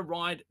total. We're going to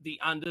ride the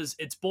unders.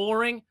 It's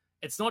boring.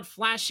 It's not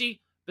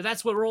flashy, but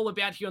that's what we're all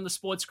about here on the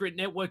Sports Grid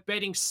Network.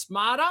 Betting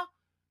smarter,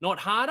 not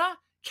harder.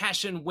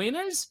 Cashing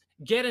winners,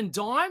 getting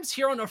dimes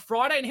here on a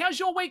Friday. And how's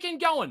your weekend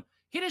going?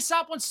 Hit us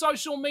up on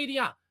social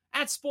media.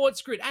 At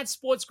SportsGrid, at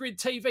SportsGrid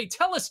TV.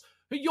 Tell us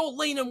who you're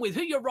leaning with,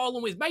 who you're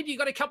rolling with. Maybe you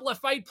got a couple of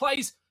fade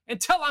plays, and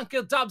tell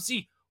Uncle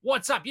Dubsy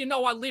what's up. You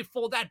know I live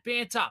for that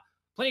banter.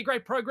 Plenty of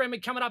great programming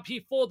coming up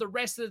here for the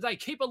rest of the day.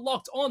 Keep it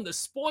locked on the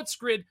Sports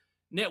Grid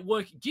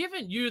Network,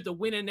 giving you the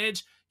winning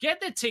edge.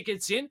 Get the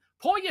tickets in.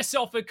 Pour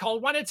yourself a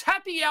cold one. It's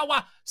happy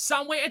hour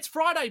somewhere. It's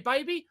Friday,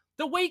 baby.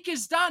 The week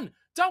is done.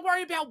 Don't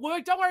worry about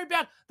work. Don't worry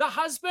about the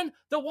husband,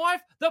 the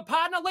wife, the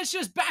partner. Let's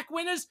just back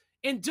winners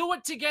and do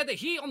it together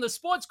here on the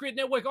Sports Grid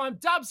Network. I'm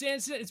Dubs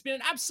Anderson. It's been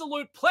an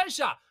absolute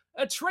pleasure,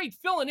 a treat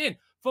filling in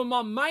for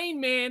my main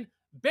man,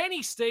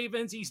 Benny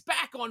Stevens. He's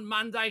back on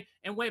Monday,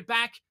 and we're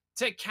back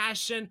to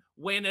cashing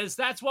winners.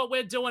 That's what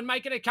we're doing,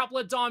 making a couple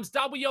of dimes,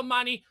 double your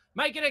money,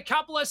 making a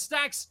couple of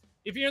stacks.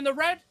 If you're in the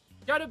red,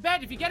 go to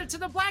bed. If you get it to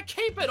the black,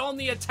 keep it on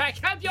the attack.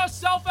 Have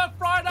yourself a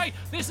Friday.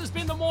 This has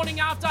been the morning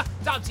after.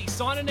 Dubsy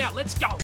signing out. Let's go.